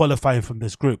see us qualifying from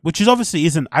this group, which is obviously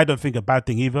isn't, I don't think, a bad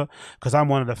thing either, because I'm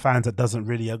one of the fans that doesn't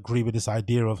really agree with this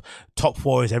idea of top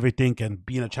four is everything and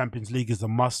being a Champions League is a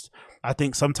must. I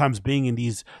think sometimes being in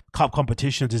these cup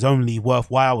competitions is only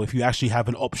worthwhile if you actually have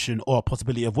an option or a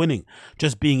possibility of winning.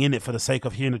 Just being in it for the sake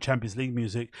of hearing the Champions League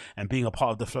music and being a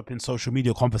part of the flipping social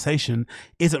media conversation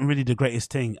isn't really the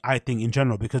greatest thing, I think, in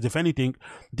general, because if anything,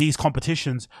 these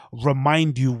competitions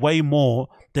remind you way more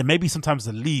than maybe sometimes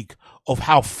the league of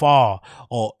how far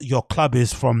or your club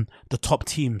is from the top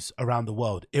teams around the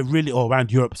world. It really, or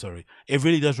around Europe, sorry. It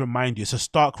really does remind you. It's a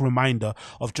stark reminder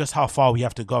of just how far we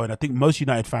have to go. And I think most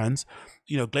United fans,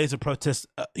 Glazer protests,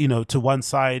 to one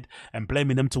side and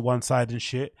blaming them to one side and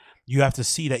shit. You have to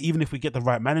see that even if we get the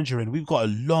right manager in, we've got a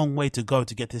long way to go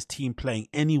to get this team playing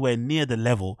anywhere near the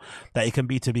level that it can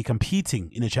be to be competing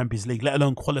in the Champions League, let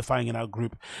alone qualifying in our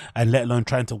group and let alone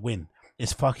trying to win.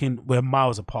 We're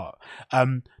miles apart.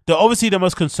 Obviously the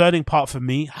most concerning part for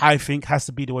me, I think, has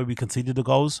to be the way we conceded the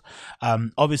goals.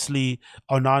 Obviously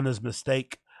Onana's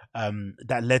mistake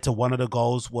that led to one of the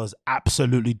goals was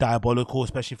absolutely diabolical,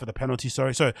 especially for the penalty.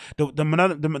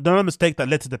 The mistake that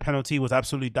led to the penalty was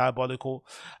absolutely diabolical.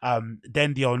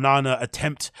 Then the Onana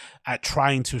attempt at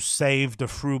trying to save the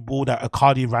through ball that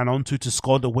Icardi ran onto to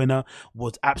score the winner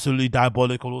was absolutely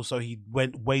diabolical. Also, he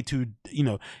went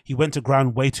to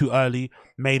ground way too early,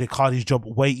 made Icardi's job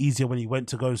way easier when he went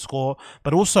to go and score.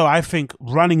 But also, I think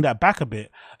running that back a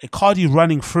bit, Icardi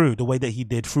running through the way that he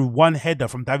did through one header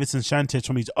from Davinson Sanchez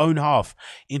from his own half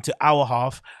into our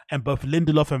half, and both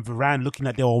Lindelof and Varane looking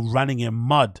like they were running in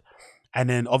mud. And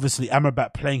then obviously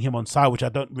Amrabat playing him on side, which I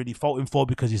don't really fault him for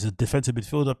because he's a defensive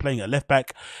midfielder playing at left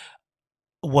back,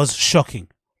 was shocking.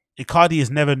 Icardi is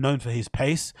never known for his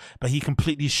pace, but he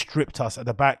completely stripped us at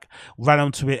the back, ran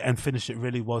onto it and finished it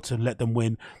really well to let them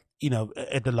win,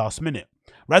 at the last minute.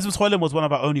 Rasmus Højlund was one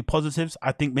of our only positives,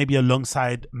 I think, maybe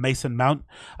alongside Mason Mount.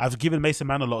 I've given Mason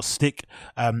Mount a lot of stick,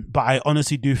 but I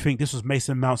honestly do think this was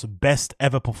Mason Mount's best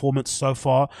ever performance so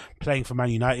far playing for Man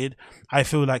United. I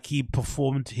feel like he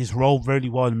performed his role really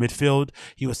well in midfield.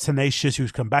 He was tenacious, he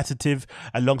was combative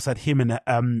alongside him and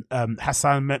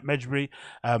Hassan Mejbri,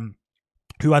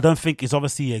 who I don't think he's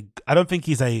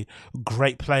a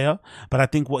great player, but I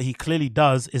think what he clearly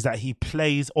does is that he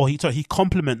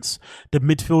complements the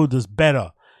midfielders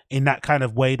better in that kind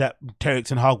of way that Erik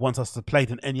ten Hag wants us to play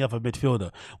than any other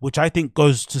midfielder, which I think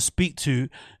goes to speak to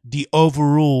the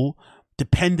overall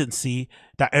dependency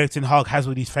that Erik ten Hag has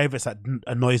with his favourites that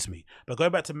annoys me. But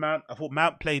going back to Mount, I thought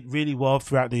Mount played really well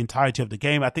throughout the entirety of the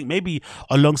game. I think maybe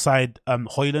alongside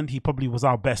Højlund, he probably was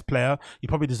our best player. He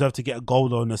probably deserved to get a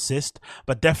goal or an assist,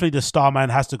 but definitely the star man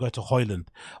has to go to Højlund.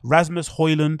 Rasmus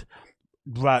Højlund,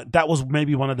 that was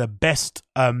maybe one of the best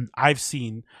I've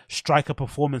seen striker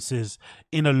performances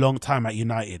in a long time at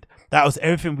United. That was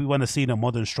everything we want to see in a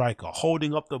modern striker.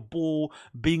 Holding up the ball,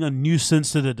 being a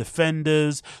nuisance to the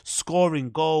defenders,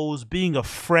 scoring goals, being a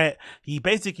threat. He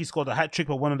basically scored a hat-trick,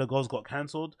 but one of the goals got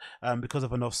cancelled because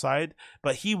of an offside.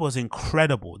 But he was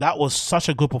incredible. That was such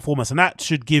a good performance, and that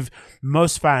should give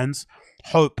most fans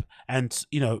hope and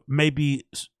maybe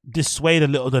dissuade a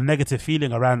little the negative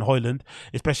feeling around Højlund,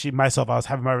 especially myself. I was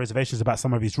having my reservations about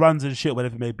some of his runs and shit,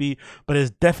 whatever it may be, but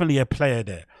there's definitely a player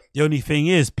there. The only thing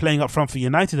is, playing up front for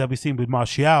United, that we've seen with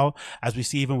Martial, as we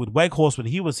see even with Weghorst when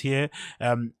he was here,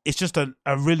 it's just a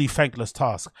really thankless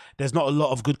task. There's not a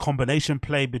lot of good combination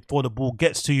play before the ball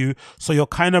gets to you, so you're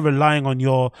kind of relying on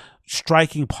your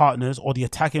striking partners or the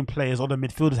attacking players or the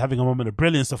midfielders having a moment of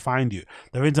brilliance to find you.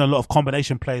 There isn't a lot of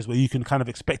combination plays where you can kind of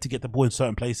expect to get the ball in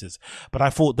certain places. But I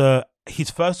thought his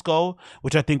first goal,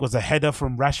 which I think was a header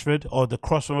from Rashford, or the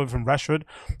crossover from Rashford,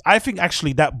 I think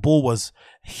actually that ball was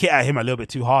hit at him a little bit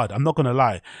too hard. I'm not going to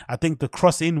lie. I think the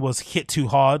cross in was hit too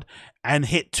hard and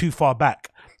hit too far back.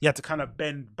 You had to kind of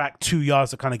bend back 2 yards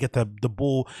to kind of get the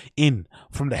ball in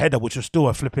from the header, which was still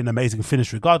a flipping amazing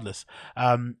finish regardless.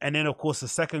 And then, of course, the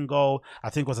second goal,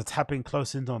 I think, was a tapping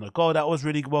close in on the goal. That was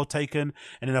really well taken.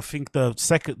 And then I think the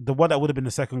one that would have been the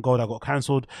second goal that got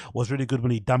cancelled was really good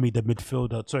when he dummied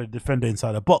the defender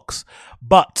inside the box.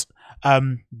 But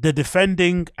the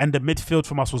defending and the midfield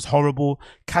from us was horrible.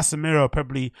 Casemiro,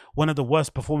 probably one of the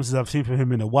worst performances I've seen from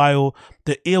him in a while.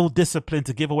 The ill discipline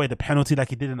to give away the penalty like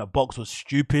he did in the box was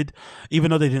stupid, even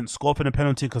though they didn't score for the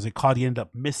penalty because Icardi ended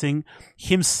up missing.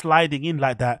 Him sliding in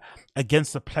like that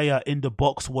against the player in the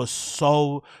box was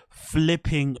so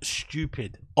flipping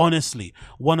stupid. Honestly,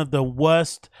 one of the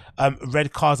worst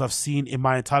red cards I've seen in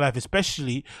my entire life,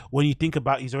 especially when you think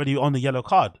about he's already on the yellow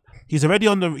card. He's already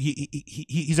on the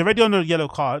he's already on the yellow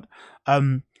card.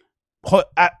 Onana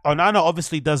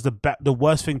obviously does the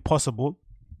worst thing possible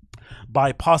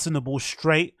by passing the ball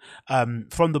straight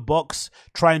from the box,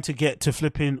 trying to get to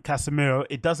flipping Casemiro.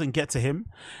 It doesn't get to him.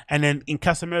 And then in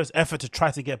Casemiro's effort to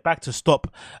try to get back to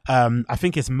stop, I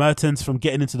think it's Mertens from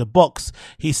getting into the box,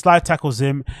 he slide tackles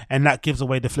him, and that gives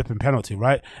away the flipping penalty,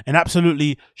 right? An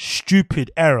absolutely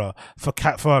stupid error for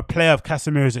a player of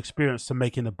Casemiro's experience to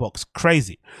make in the box.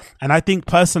 Crazy. And I think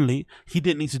personally, he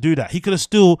didn't need to do that. He could have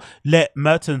still let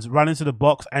Mertens run into the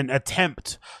box and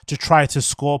attempt to try to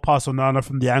score past Onana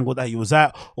from the angle that he was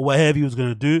at, or whatever he was going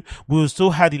to do. We would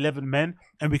still had 11 men,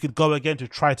 and we could go again to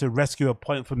try to rescue a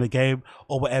point from the game,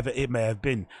 or whatever it may have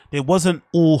been. It wasn't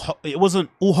all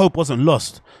hope wasn't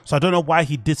lost. So I don't know why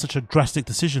he did such a drastic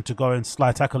decision to go and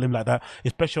slide tackle him like that,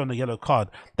 especially on the yellow card.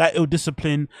 That ill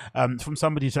discipline from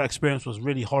somebody who's experienced was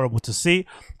really horrible to see.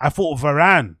 I thought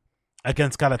Varane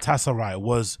against Galatasaray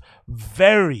was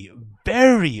very,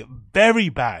 very, very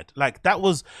bad. Like, that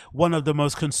was one of the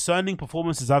most concerning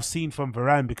performances I've seen from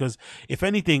Varane, because if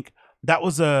anything, that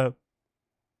was a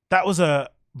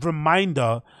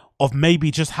reminder of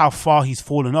maybe just how far he's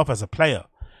fallen off as a player.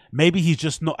 Maybe he's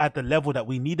just not at the level that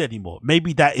we need anymore.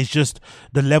 Maybe that is just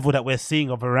the level that we're seeing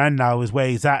of Varane now is where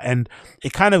he's at. And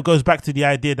it kind of goes back to the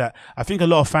idea that I think a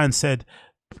lot of fans said,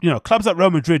 you know, clubs like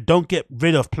Real Madrid don't get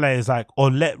rid of players like,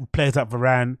 or let players like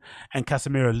Varane and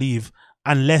Casemiro leave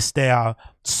unless they are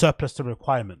surplus to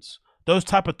requirements. Those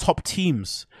type of top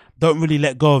teams don't really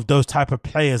let go of those type of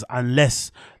players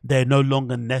unless they're no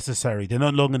longer necessary. They're no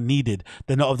longer needed.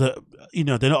 They're not of the, you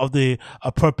know, they're not of the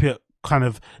appropriate kind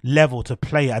of level to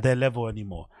play at their level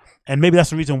anymore. And maybe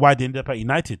that's the reason why they ended up at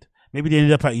United. Maybe they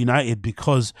ended up at United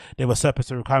because they were surplus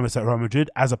to requirements at Real Madrid,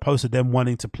 as opposed to them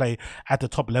wanting to play at the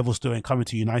top level still and coming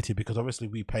to United, because obviously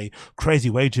we pay crazy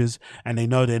wages and they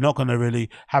know they're not going to really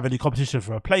have any competition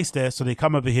for a place there. So they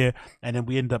come over here, and then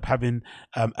we end up having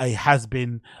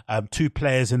two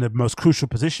players in the most crucial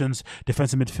positions,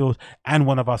 defensive midfield, and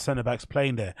one of our centre-backs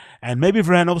playing there. And maybe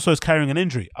Varane also is carrying an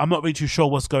injury. I'm not really too sure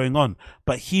what's going on,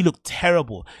 but he looked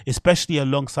terrible, especially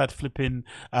alongside flipping,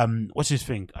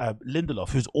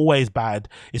 Lindelof, who's always bad,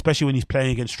 especially when he's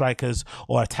playing against strikers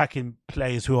or attacking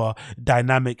players who are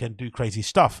dynamic and do crazy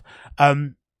stuff.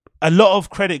 A lot of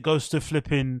credit goes to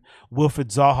flipping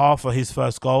Wilfried Zaha for his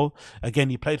first goal. Again,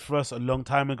 he played for us a long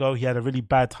time ago. He had a really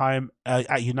bad time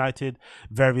at United.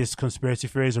 Various conspiracy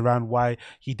theories around why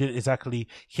he didn't exactly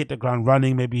hit the ground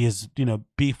running. Maybe his,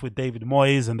 beef with David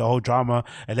Moyes and the whole drama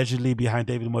allegedly behind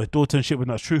David Moyes' daughtership was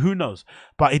not true. Who knows?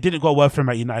 But it didn't go well for him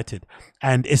at United.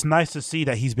 And it's nice to see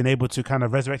that he's been able to kind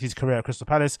of resurrect his career at Crystal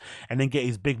Palace and then get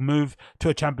his big move to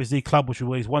a Champions League club, which he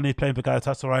always wanted, playing for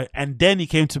Galatasaray. And then he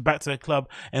came back to the club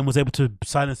and was able to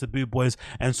silence the Boo Boys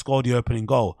and score the opening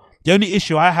goal. The only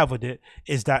issue I have with it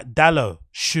is that Dalot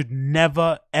should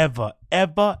never, ever,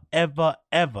 ever, ever,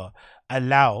 ever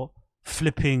allow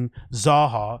flipping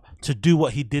Zaha to do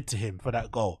what he did to him for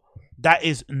that goal. That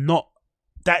is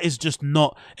just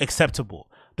not acceptable.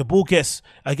 The ball gets,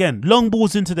 again, long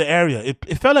balls into the area.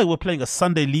 It felt like we're playing a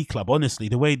Sunday League club, honestly,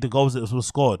 the way the goals that were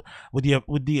scored, with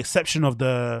the exception of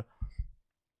the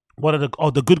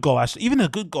good goal, actually. Even a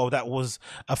good goal that was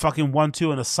a fucking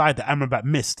 1-2 on the side that Amrabat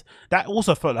missed. That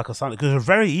also felt like a Sunday, because it was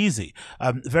very easy.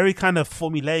 Very kind of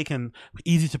formulaic and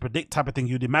easy to predict type of thing.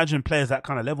 You'd imagine players that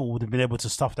kind of level would have been able to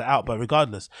stuff that out, but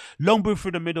regardless. Long ball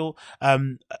through the middle,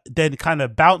 then kind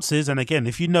of bounces. And again,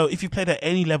 if you played at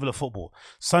any level of football,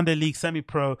 Sunday League,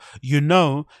 semi-pro, you're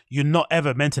not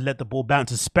ever meant to let the ball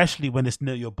bounce, especially when it's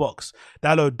near your box.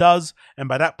 Dalot does, and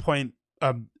by that point,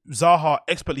 Zaha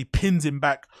expertly pins him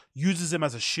back, uses him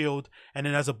as a shield, and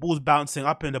then as the ball's bouncing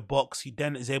up in the box, he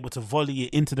then is able to volley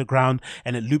it into the ground,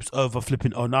 and it loops over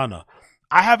flipping Onana.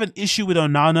 I have an issue with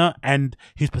Onana and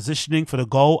his positioning for the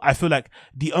goal. I feel like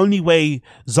the only way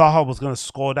Zaha was going to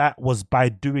score that was by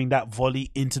doing that volley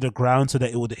into the ground so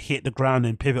that it would hit the ground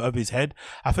and pivot over his head.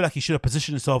 I feel like he should have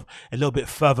positioned himself a little bit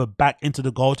further back into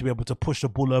the goal to be able to push the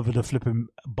ball over the flipping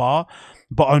bar.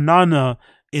 But Onana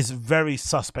is very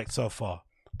suspect so far.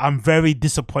 I'm very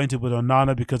disappointed with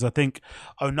Onana, because I think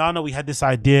Onana, we had this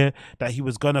idea that he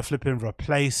was going to flip and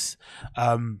replace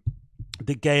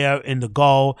De Gea in the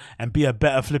goal and be a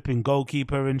better flipping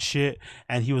goalkeeper and shit.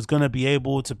 And he was going to be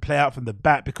able to play out from the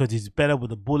back because he's better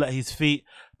with the ball at his feet.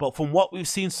 But from what we've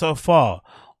seen so far,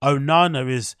 Onana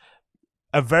is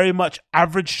a very much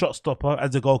average shot stopper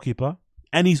as a goalkeeper.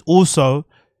 And he's also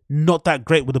not that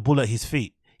great with the ball at his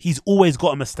feet. He's always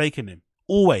got a mistake in him.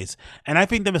 always. And I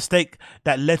think the mistake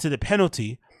that led to the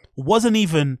penalty wasn't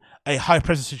even a high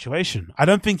pressure situation. I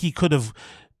don't think he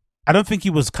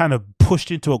was kind of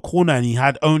pushed into a corner and he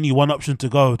had only one option to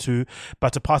go to,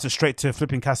 but to pass it straight to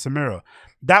flipping Casemiro.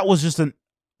 That was just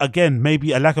again,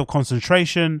 maybe a lack of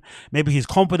concentration. Maybe his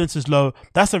confidence is low.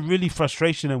 That's a really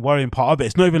frustration and worrying part of it.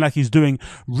 It's not even like he's doing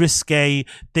risque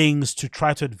things to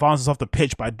try to advance us off the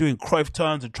pitch by doing Cruyff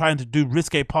turns and trying to do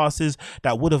risque passes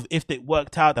that would have, if it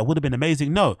worked out, that would have been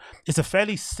amazing. No, it's a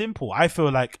fairly simple, I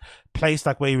feel like, place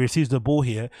like where he receives the ball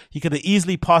here. He could have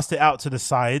easily passed it out to the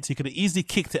sides. He could have easily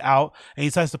kicked it out and he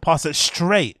decides to pass it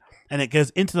straight. And it goes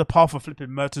into the path of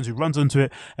flipping Mertens, who runs onto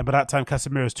it. And by that time,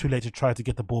 Casemiro is too late to try to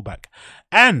get the ball back.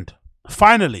 And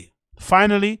finally,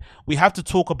 we have to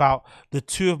talk about the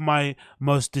two of my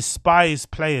most despised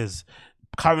players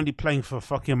currently playing for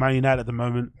fucking Man United at the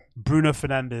moment, Bruno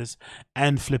Fernandes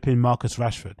and flipping Marcus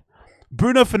Rashford.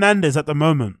 Bruno Fernandes at the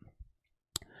moment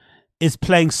is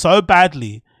playing so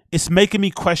badly, it's making me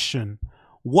question,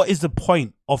 what is the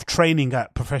point of training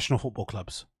at professional football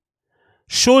clubs?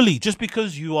 Surely, just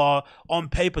because you are on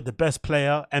paper the best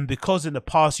player and because in the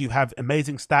past you have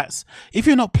amazing stats, if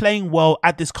you're not playing well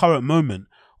at this current moment,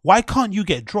 why can't you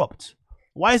get dropped?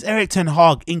 Why is Erik ten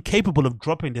Hag incapable of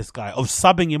dropping this guy, of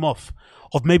subbing him off,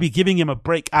 of maybe giving him a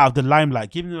break out of the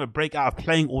limelight, giving him a break out of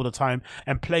playing all the time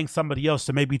and playing somebody else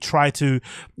to maybe try to,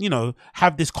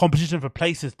 have this competition for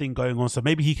places thing going on. So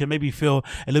maybe he can maybe feel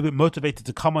a little bit motivated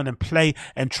to come on and play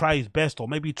and try his best, or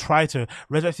maybe try to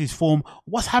resurrect his form.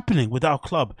 What's happening with our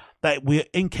club that we're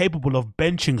incapable of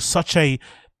benching such a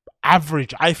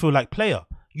average, I feel like, player?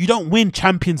 You don't win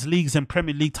Champions Leagues and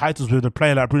Premier League titles with a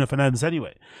player like Bruno Fernandes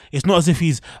anyway. It's not as if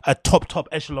he's a top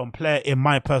echelon player, in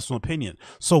my personal opinion.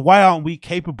 So why aren't we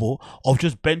capable of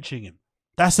just benching him?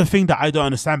 That's the thing that I don't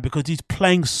understand, because he's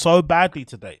playing so badly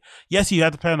today. Yes, he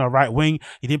had to play on the right wing.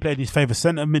 He didn't play in his favourite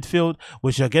centre midfield,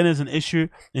 which again is an issue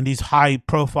in these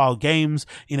high-profile games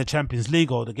in the Champions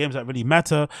League, or the games that really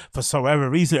matter. For whatever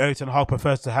reason, Erik ten Hag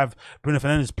prefers to have Bruno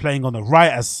Fernandes playing on the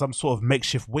right as some sort of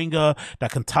makeshift winger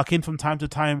that can tuck in from time to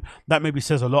time. That maybe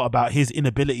says a lot about his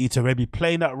inability to maybe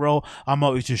play in that role. I'm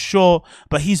not really too sure.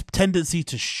 But his tendency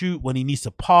to shoot when he needs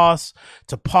to pass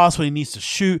when he needs to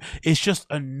shoot, is just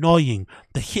annoying.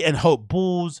 The hit and hope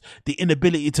balls, the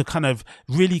inability to kind of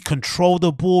really control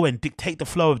the ball and dictate the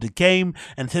flow of the game,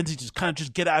 and tend to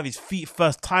just get out of his feet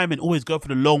first time and always go for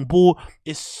the long ball,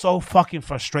 is so fucking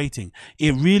frustrating.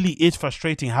 It really is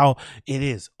frustrating how it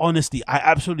is. Honestly, I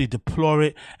absolutely deplore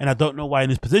it, and I don't know why in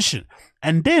this position.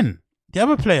 And then the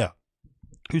other player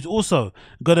who's also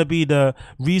going to be the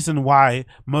reason why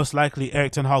most likely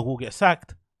Erik ten Hag will get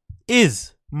sacked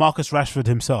is Marcus Rashford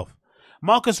himself.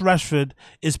 Marcus Rashford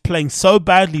is playing so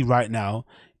badly right now,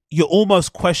 you're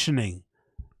almost questioning.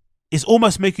 It's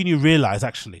almost making you realize,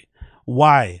 actually,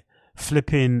 why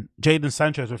flipping Jadon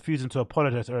Sancho is refusing to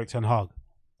apologize to Erik ten Hag.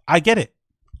 I get it.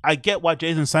 I get why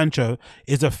Jadon Sancho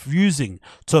is refusing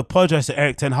to apologize to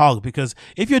Erik ten Hag, because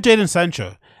if you're Jadon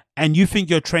Sancho and you think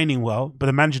you're training well, but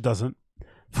the manager doesn't,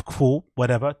 cool,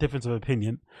 whatever, difference of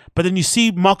opinion. But then you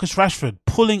see Marcus Rashford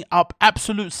pulling up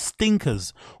absolute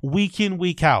stinkers week in,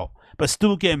 week out, but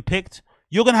still getting picked,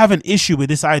 you're going to have an issue with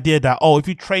this idea that, oh, if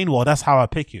you train well, that's how I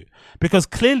pick you. Because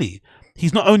clearly,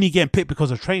 he's not only getting picked because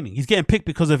of training, he's getting picked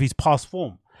because of his past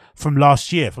form from last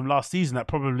season, that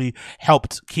probably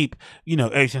helped keep,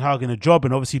 Erik ten Hag in a job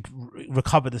and obviously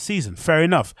recover the season. Fair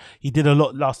enough. He did a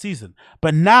lot last season.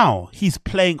 But now he's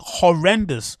playing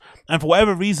horrendous. And for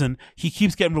whatever reason, he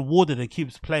keeps getting rewarded and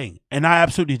keeps playing. And I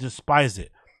absolutely despise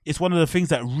it. It's one of the things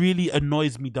that really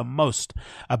annoys me the most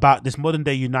about this modern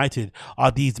day United,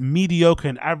 are these mediocre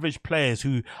and average players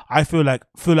who I feel like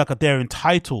they're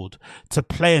entitled to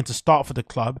play and to start for the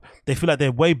club. They feel like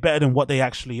they're way better than what they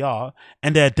actually are,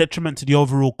 and they're a detriment to the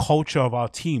overall culture of our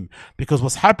team. Because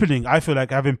what's happening, I feel like,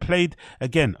 having played,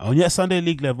 again, only at Sunday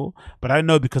League level, but I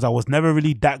know because I was never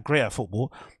really that great at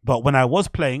football, but when I was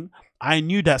playing, I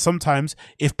knew that sometimes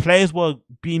if players were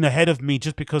being ahead of me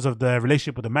just because of the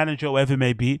relationship with the manager or whatever it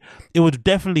may be, it would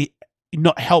definitely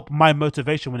not help my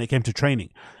motivation when it came to training.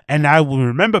 And I will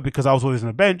remember, because I was always on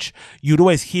the bench, you'd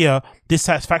always hear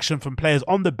dissatisfaction from players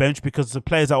on the bench because the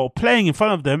players that were playing in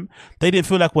front of them, they didn't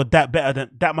feel like were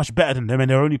that much better than them, and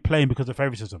they're only playing because of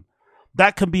favoritism.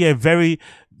 That can be a very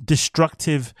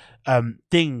destructive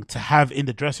thing to have in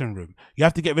the dressing room. You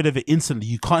have to get rid of it instantly.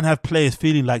 You can't have players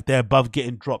feeling like they're above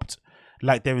getting dropped.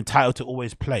 like they're entitled to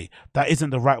always play. That isn't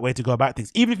the right way to go about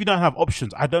things. Even if you don't have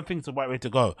options, I don't think it's the right way to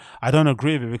go. I don't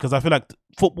agree with it, because I feel like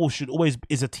football should always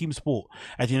is a team sport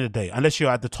at the end of the day. Unless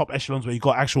you're at the top echelons where you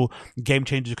got actual game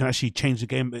changers who can actually change the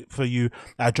game for you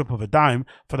at a drop of a dime.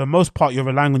 For the most part, you're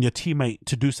relying on your teammate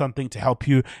to do something to help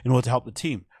you in order to help the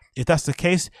team. If that's the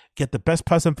case, get the best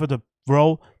person for the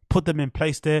role, put them in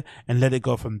place there, and let it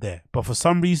go from there. But for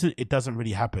some reason, it doesn't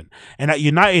really happen. And at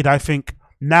United, I think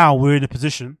now we're in a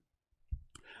position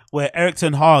where Erik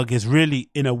ten Hag is really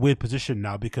in a weird position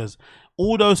now, because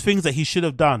all those things that he should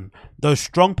have done, those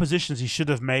strong positions he should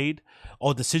have made,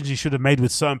 or decisions he should have made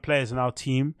with certain players in our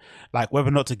team, like whether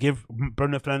or not to give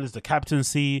Bruno Fernandes the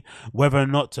captaincy, whether or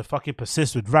not to fucking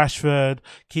persist with Rashford,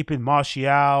 keeping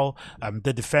Martial,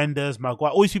 the defenders,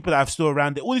 Maguire, all these people that have still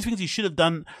around it, all these things he should have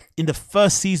done in the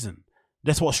first season.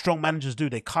 That's what strong managers do.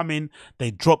 They come in,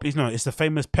 they drop, it's the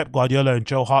famous Pep Guardiola and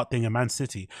Joe Hart thing in Man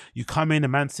City. You come in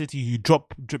Man City, you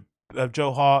drop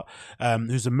Joe Hart,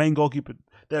 who's the main goalkeeper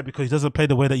there, because he doesn't play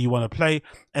the way that you want to play,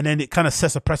 and then it kind of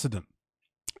sets a precedent.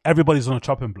 Everybody's on a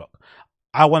chopping block.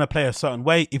 I want to play a certain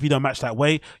way. If you don't match that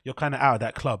way, you're kind of out of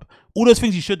that club. All those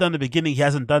things he should have done in the beginning, he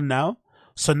hasn't done now.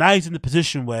 So now he's in the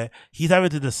position where he's having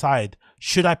to decide,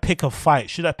 should I pick a fight?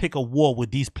 Should I pick a war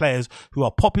with these players who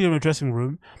are popular in the dressing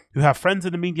room, who have friends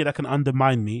in the media that can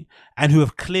undermine me, and who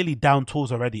have clearly down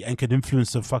tools already and can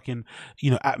influence the fucking,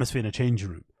 atmosphere in the changing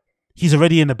room? He's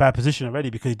already in a bad position already,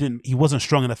 because he wasn't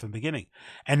strong enough in the beginning.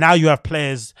 And now you have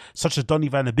players such as Donny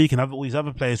van de Beek and all these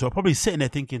other players who are probably sitting there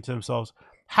thinking to themselves,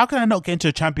 how can I not get into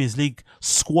a Champions League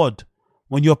squad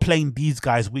when you're playing these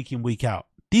guys week in, week out?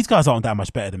 These guys aren't that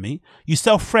much better than me. You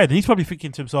sell Fred, and he's probably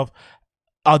thinking to himself,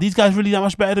 are these guys really that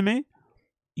much better than me?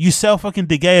 You sell fucking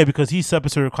De Gea because he's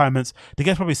surplus to requirements. De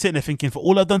Gea's probably sitting there thinking, for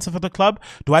all I've done for the club,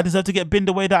 do I deserve to get binned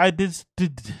the way that I did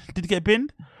get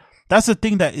binned? That's the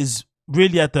thing that is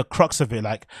really at the crux of it. And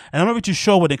I'm not really too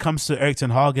sure when it comes to Erik ten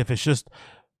Hag if it's just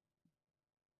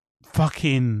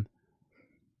fucking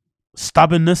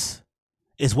stubbornness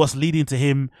is what's leading to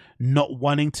him not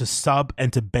wanting to sub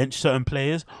and to bench certain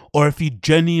players, or if he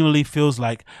genuinely feels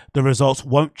like the results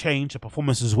won't change, the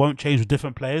performances won't change with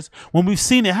different players, when we've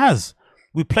seen it has.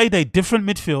 We played a different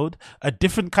midfield, a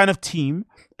different kind of team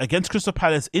against Crystal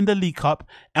Palace in the League Cup,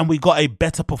 and we got a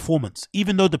better performance,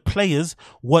 even though the players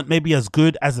weren't maybe as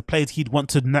good as the players he'd want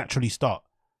to naturally start.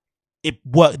 It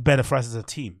worked better for us as a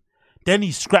team. Then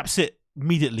he scraps it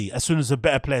immediately as soon as the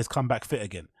better players come back fit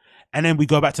again. And then we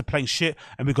go back to playing shit,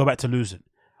 and we go back to losing.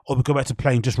 Or we go back to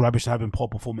playing just rubbish and having poor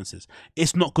performances.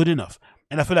 It's not good enough.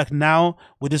 And I feel like now,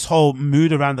 with this whole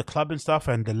mood around the club and stuff,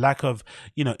 and the lack of,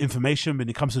 information when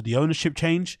it comes to the ownership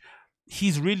change,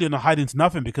 he's really on a hide into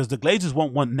nothing, because the Glazers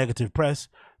won't want negative press.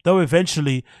 They'll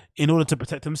eventually, in order to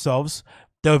protect themselves,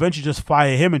 they'll eventually just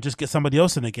fire him and just get somebody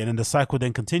else in again, and the cycle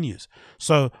then continues.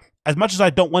 So as much as I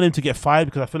don't want him to get fired,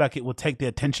 because I feel like it will take the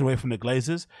attention away from the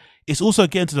Glazers, it's also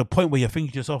getting to the point where you're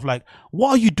thinking to yourself, what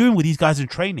are you doing with these guys in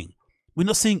training? We're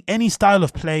not seeing any style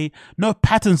of play, no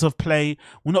patterns of play.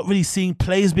 We're not really seeing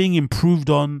players being improved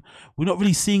on. We're not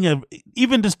really seeing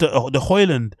even just the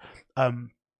Højlund,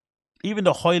 even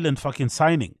the Højlund fucking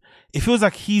signing. It feels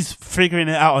like he's figuring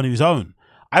it out on his own.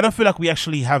 I don't feel like we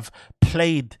actually have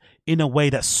played in a way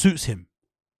that suits him.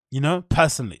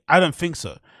 Personally, I don't think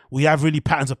so. We have really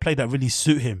patterns of play that really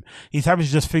suit him. He's having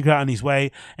to just figure out on his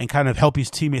way and kind of help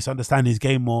his teammates understand his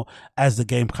game more as the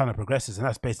game kind of progresses. And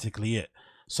that's basically it.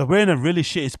 So we're in a really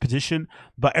shitty position,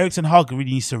 but Erik ten Hag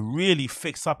really needs to really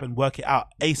fix up and work it out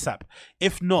ASAP.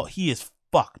 If not, he is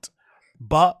fucked.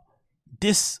 But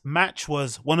this match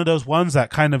was one of those ones that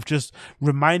kind of just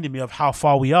reminded me of how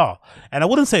far we are. And I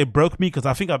wouldn't say it broke me, because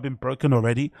I think I've been broken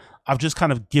already. I've just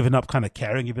kind of given up kind of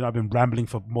caring, even though I've been rambling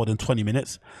for more than 20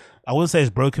 minutes. I wouldn't say it's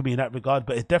broken me in that regard,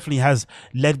 but it definitely has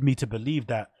led me to believe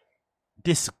that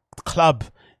this club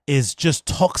is just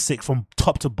toxic from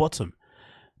top to bottom.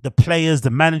 The players,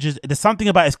 the managers, there's something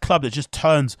about his club that just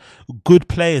turns good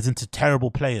players into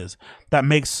terrible players, that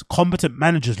makes competent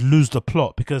managers lose the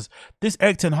plot, because this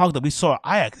Erik ten Hag that we saw at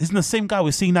Ajax isn't the same guy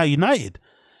we're seeing now at United.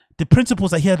 The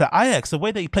principles that he had at Ajax, the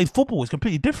way that he played football is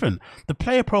completely different. The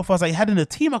player profiles that he had in the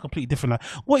team are completely different.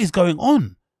 What is going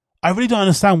on? I really don't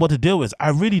understand what the deal is. I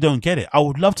really don't get it. I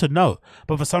would love to know.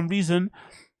 But for some reason,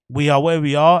 we are where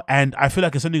we are, and I feel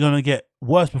like it's only going to get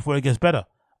worse before it gets better.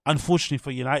 Unfortunately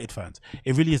for United fans,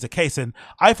 it really is the case. And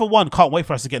I, for one, can't wait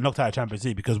for us to get knocked out of Champions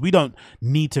League, because we don't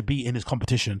need to be in this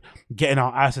competition getting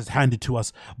our asses handed to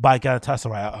us by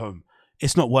Galatasaray at home.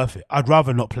 It's not worth it. I'd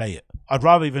rather not play it. I'd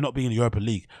rather even not be in the Europa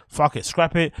League. Fuck it.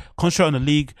 Scrap it. Concentrate on the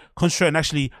league. Concentrate on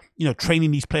actually, training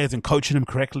these players and coaching them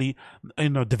correctly,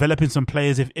 developing some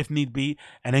players if need be,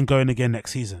 and then going again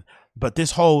next season. But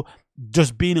this whole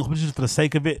just being in competition for the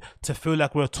sake of it, to feel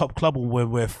like we're a top club when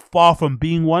we're far from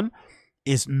being one,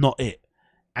 is not it.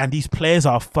 And these players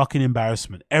are a fucking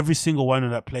embarrassment. Every single one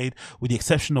that played, with the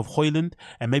exception of Højlund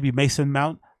and maybe Mason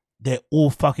Mount, they're all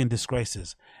fucking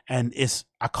disgraces. And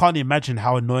I can't imagine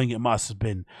how annoying it must have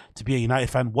been to be a United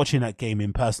fan watching that game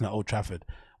in person at Old Trafford,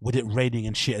 with it raining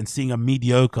and shit, and seeing a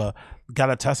mediocre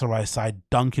Galatasaray side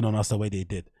dunking on us the way they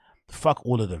did. Fuck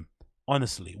all of them.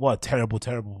 Honestly, what a terrible,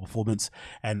 terrible performance.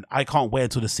 And I can't wait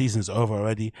until the season's over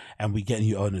already and we get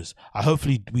new owners.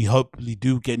 We hopefully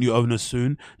do get new owners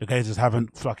soon. The guys just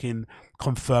haven't fucking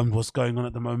confirmed what's going on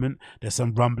at the moment. There's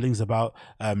some rumblings about,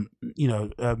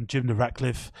 Jim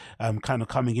Ratcliffe kind of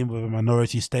coming in with a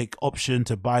minority stake option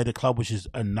to buy the club, which is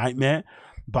a nightmare.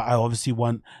 But I obviously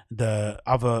want the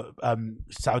other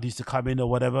Saudis to come in or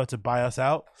whatever to buy us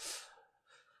out.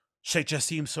 Sheikh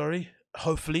Jassim, sorry,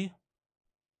 hopefully.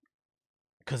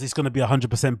 Because it's going to be 100%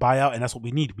 buyout, and that's what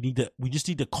we need. We just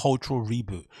need a cultural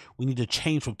reboot. We need a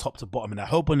change from top to bottom. And I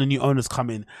hope when the new owners come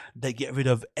in, they get rid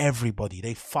of everybody.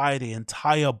 They fire the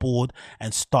entire board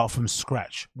and start from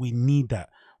scratch. We need that.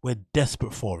 We're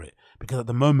desperate for it. Because at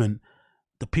the moment,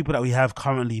 the people that we have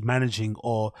currently managing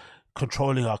or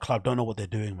controlling our club don't know what they're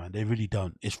doing, man. They really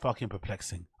don't. It's fucking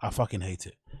perplexing. I fucking hate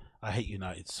it. I hate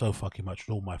United so fucking much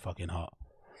with all my fucking heart.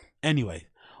 Anyway,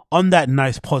 on that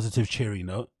nice, positive, cheery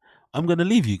note, I'm going to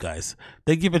leave you guys.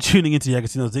 Thank you for tuning into the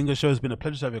Agostinho Zinga Show. It's been a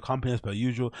pleasure to have your company as per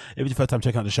usual. If it's your first time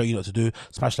checking out the show, you know what to do.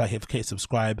 Smash like, hit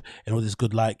subscribe, and all this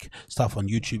good like stuff on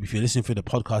YouTube. If you're listening through the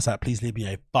podcast app, please leave me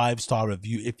a 5-star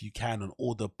review if you can on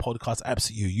all the podcast apps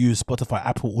that you use, Spotify,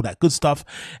 Apple, all that good stuff.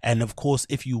 And of course,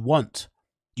 if you want,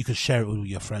 you can share it with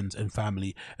your friends and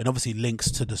family. And obviously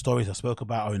links to the stories I spoke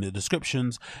about are in the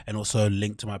descriptions, and also a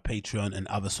link to my Patreon and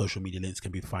other social media links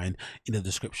can be found in the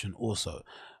description also.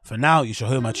 For now, you shall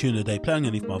hear my tune of the day playing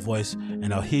underneath my voice,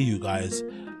 and I'll hear you guys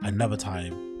another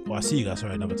time. Or I'll see you guys,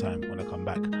 another time when I come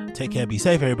back. Take care, be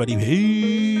safe everybody.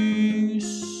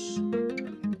 Peace.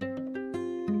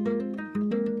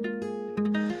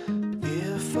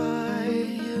 If I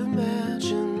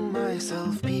imagine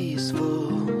myself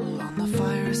peaceful on the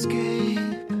fire escape,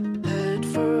 head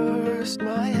first,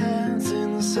 my hands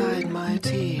inside my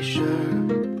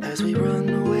t-shirt as we run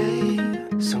away.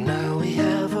 So now we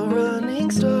have a running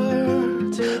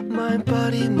start. My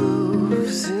body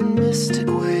moves in mystic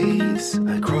ways.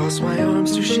 I cross my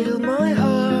arms to shield my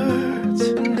heart.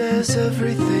 And as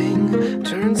everything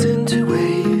turns into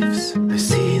waves, I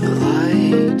see the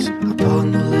light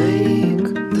upon the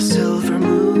lake, the silver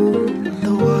moon,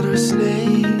 the water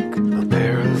snake, a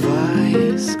pair of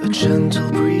eyes, a gentle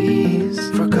breeze,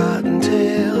 forgotten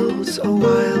tales, a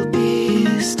wild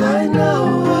beast. I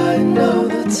know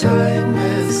the time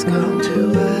has come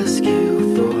to ask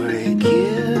you for a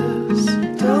kiss.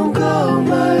 Don't go,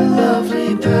 my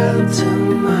lovely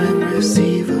pantomime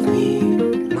receiver.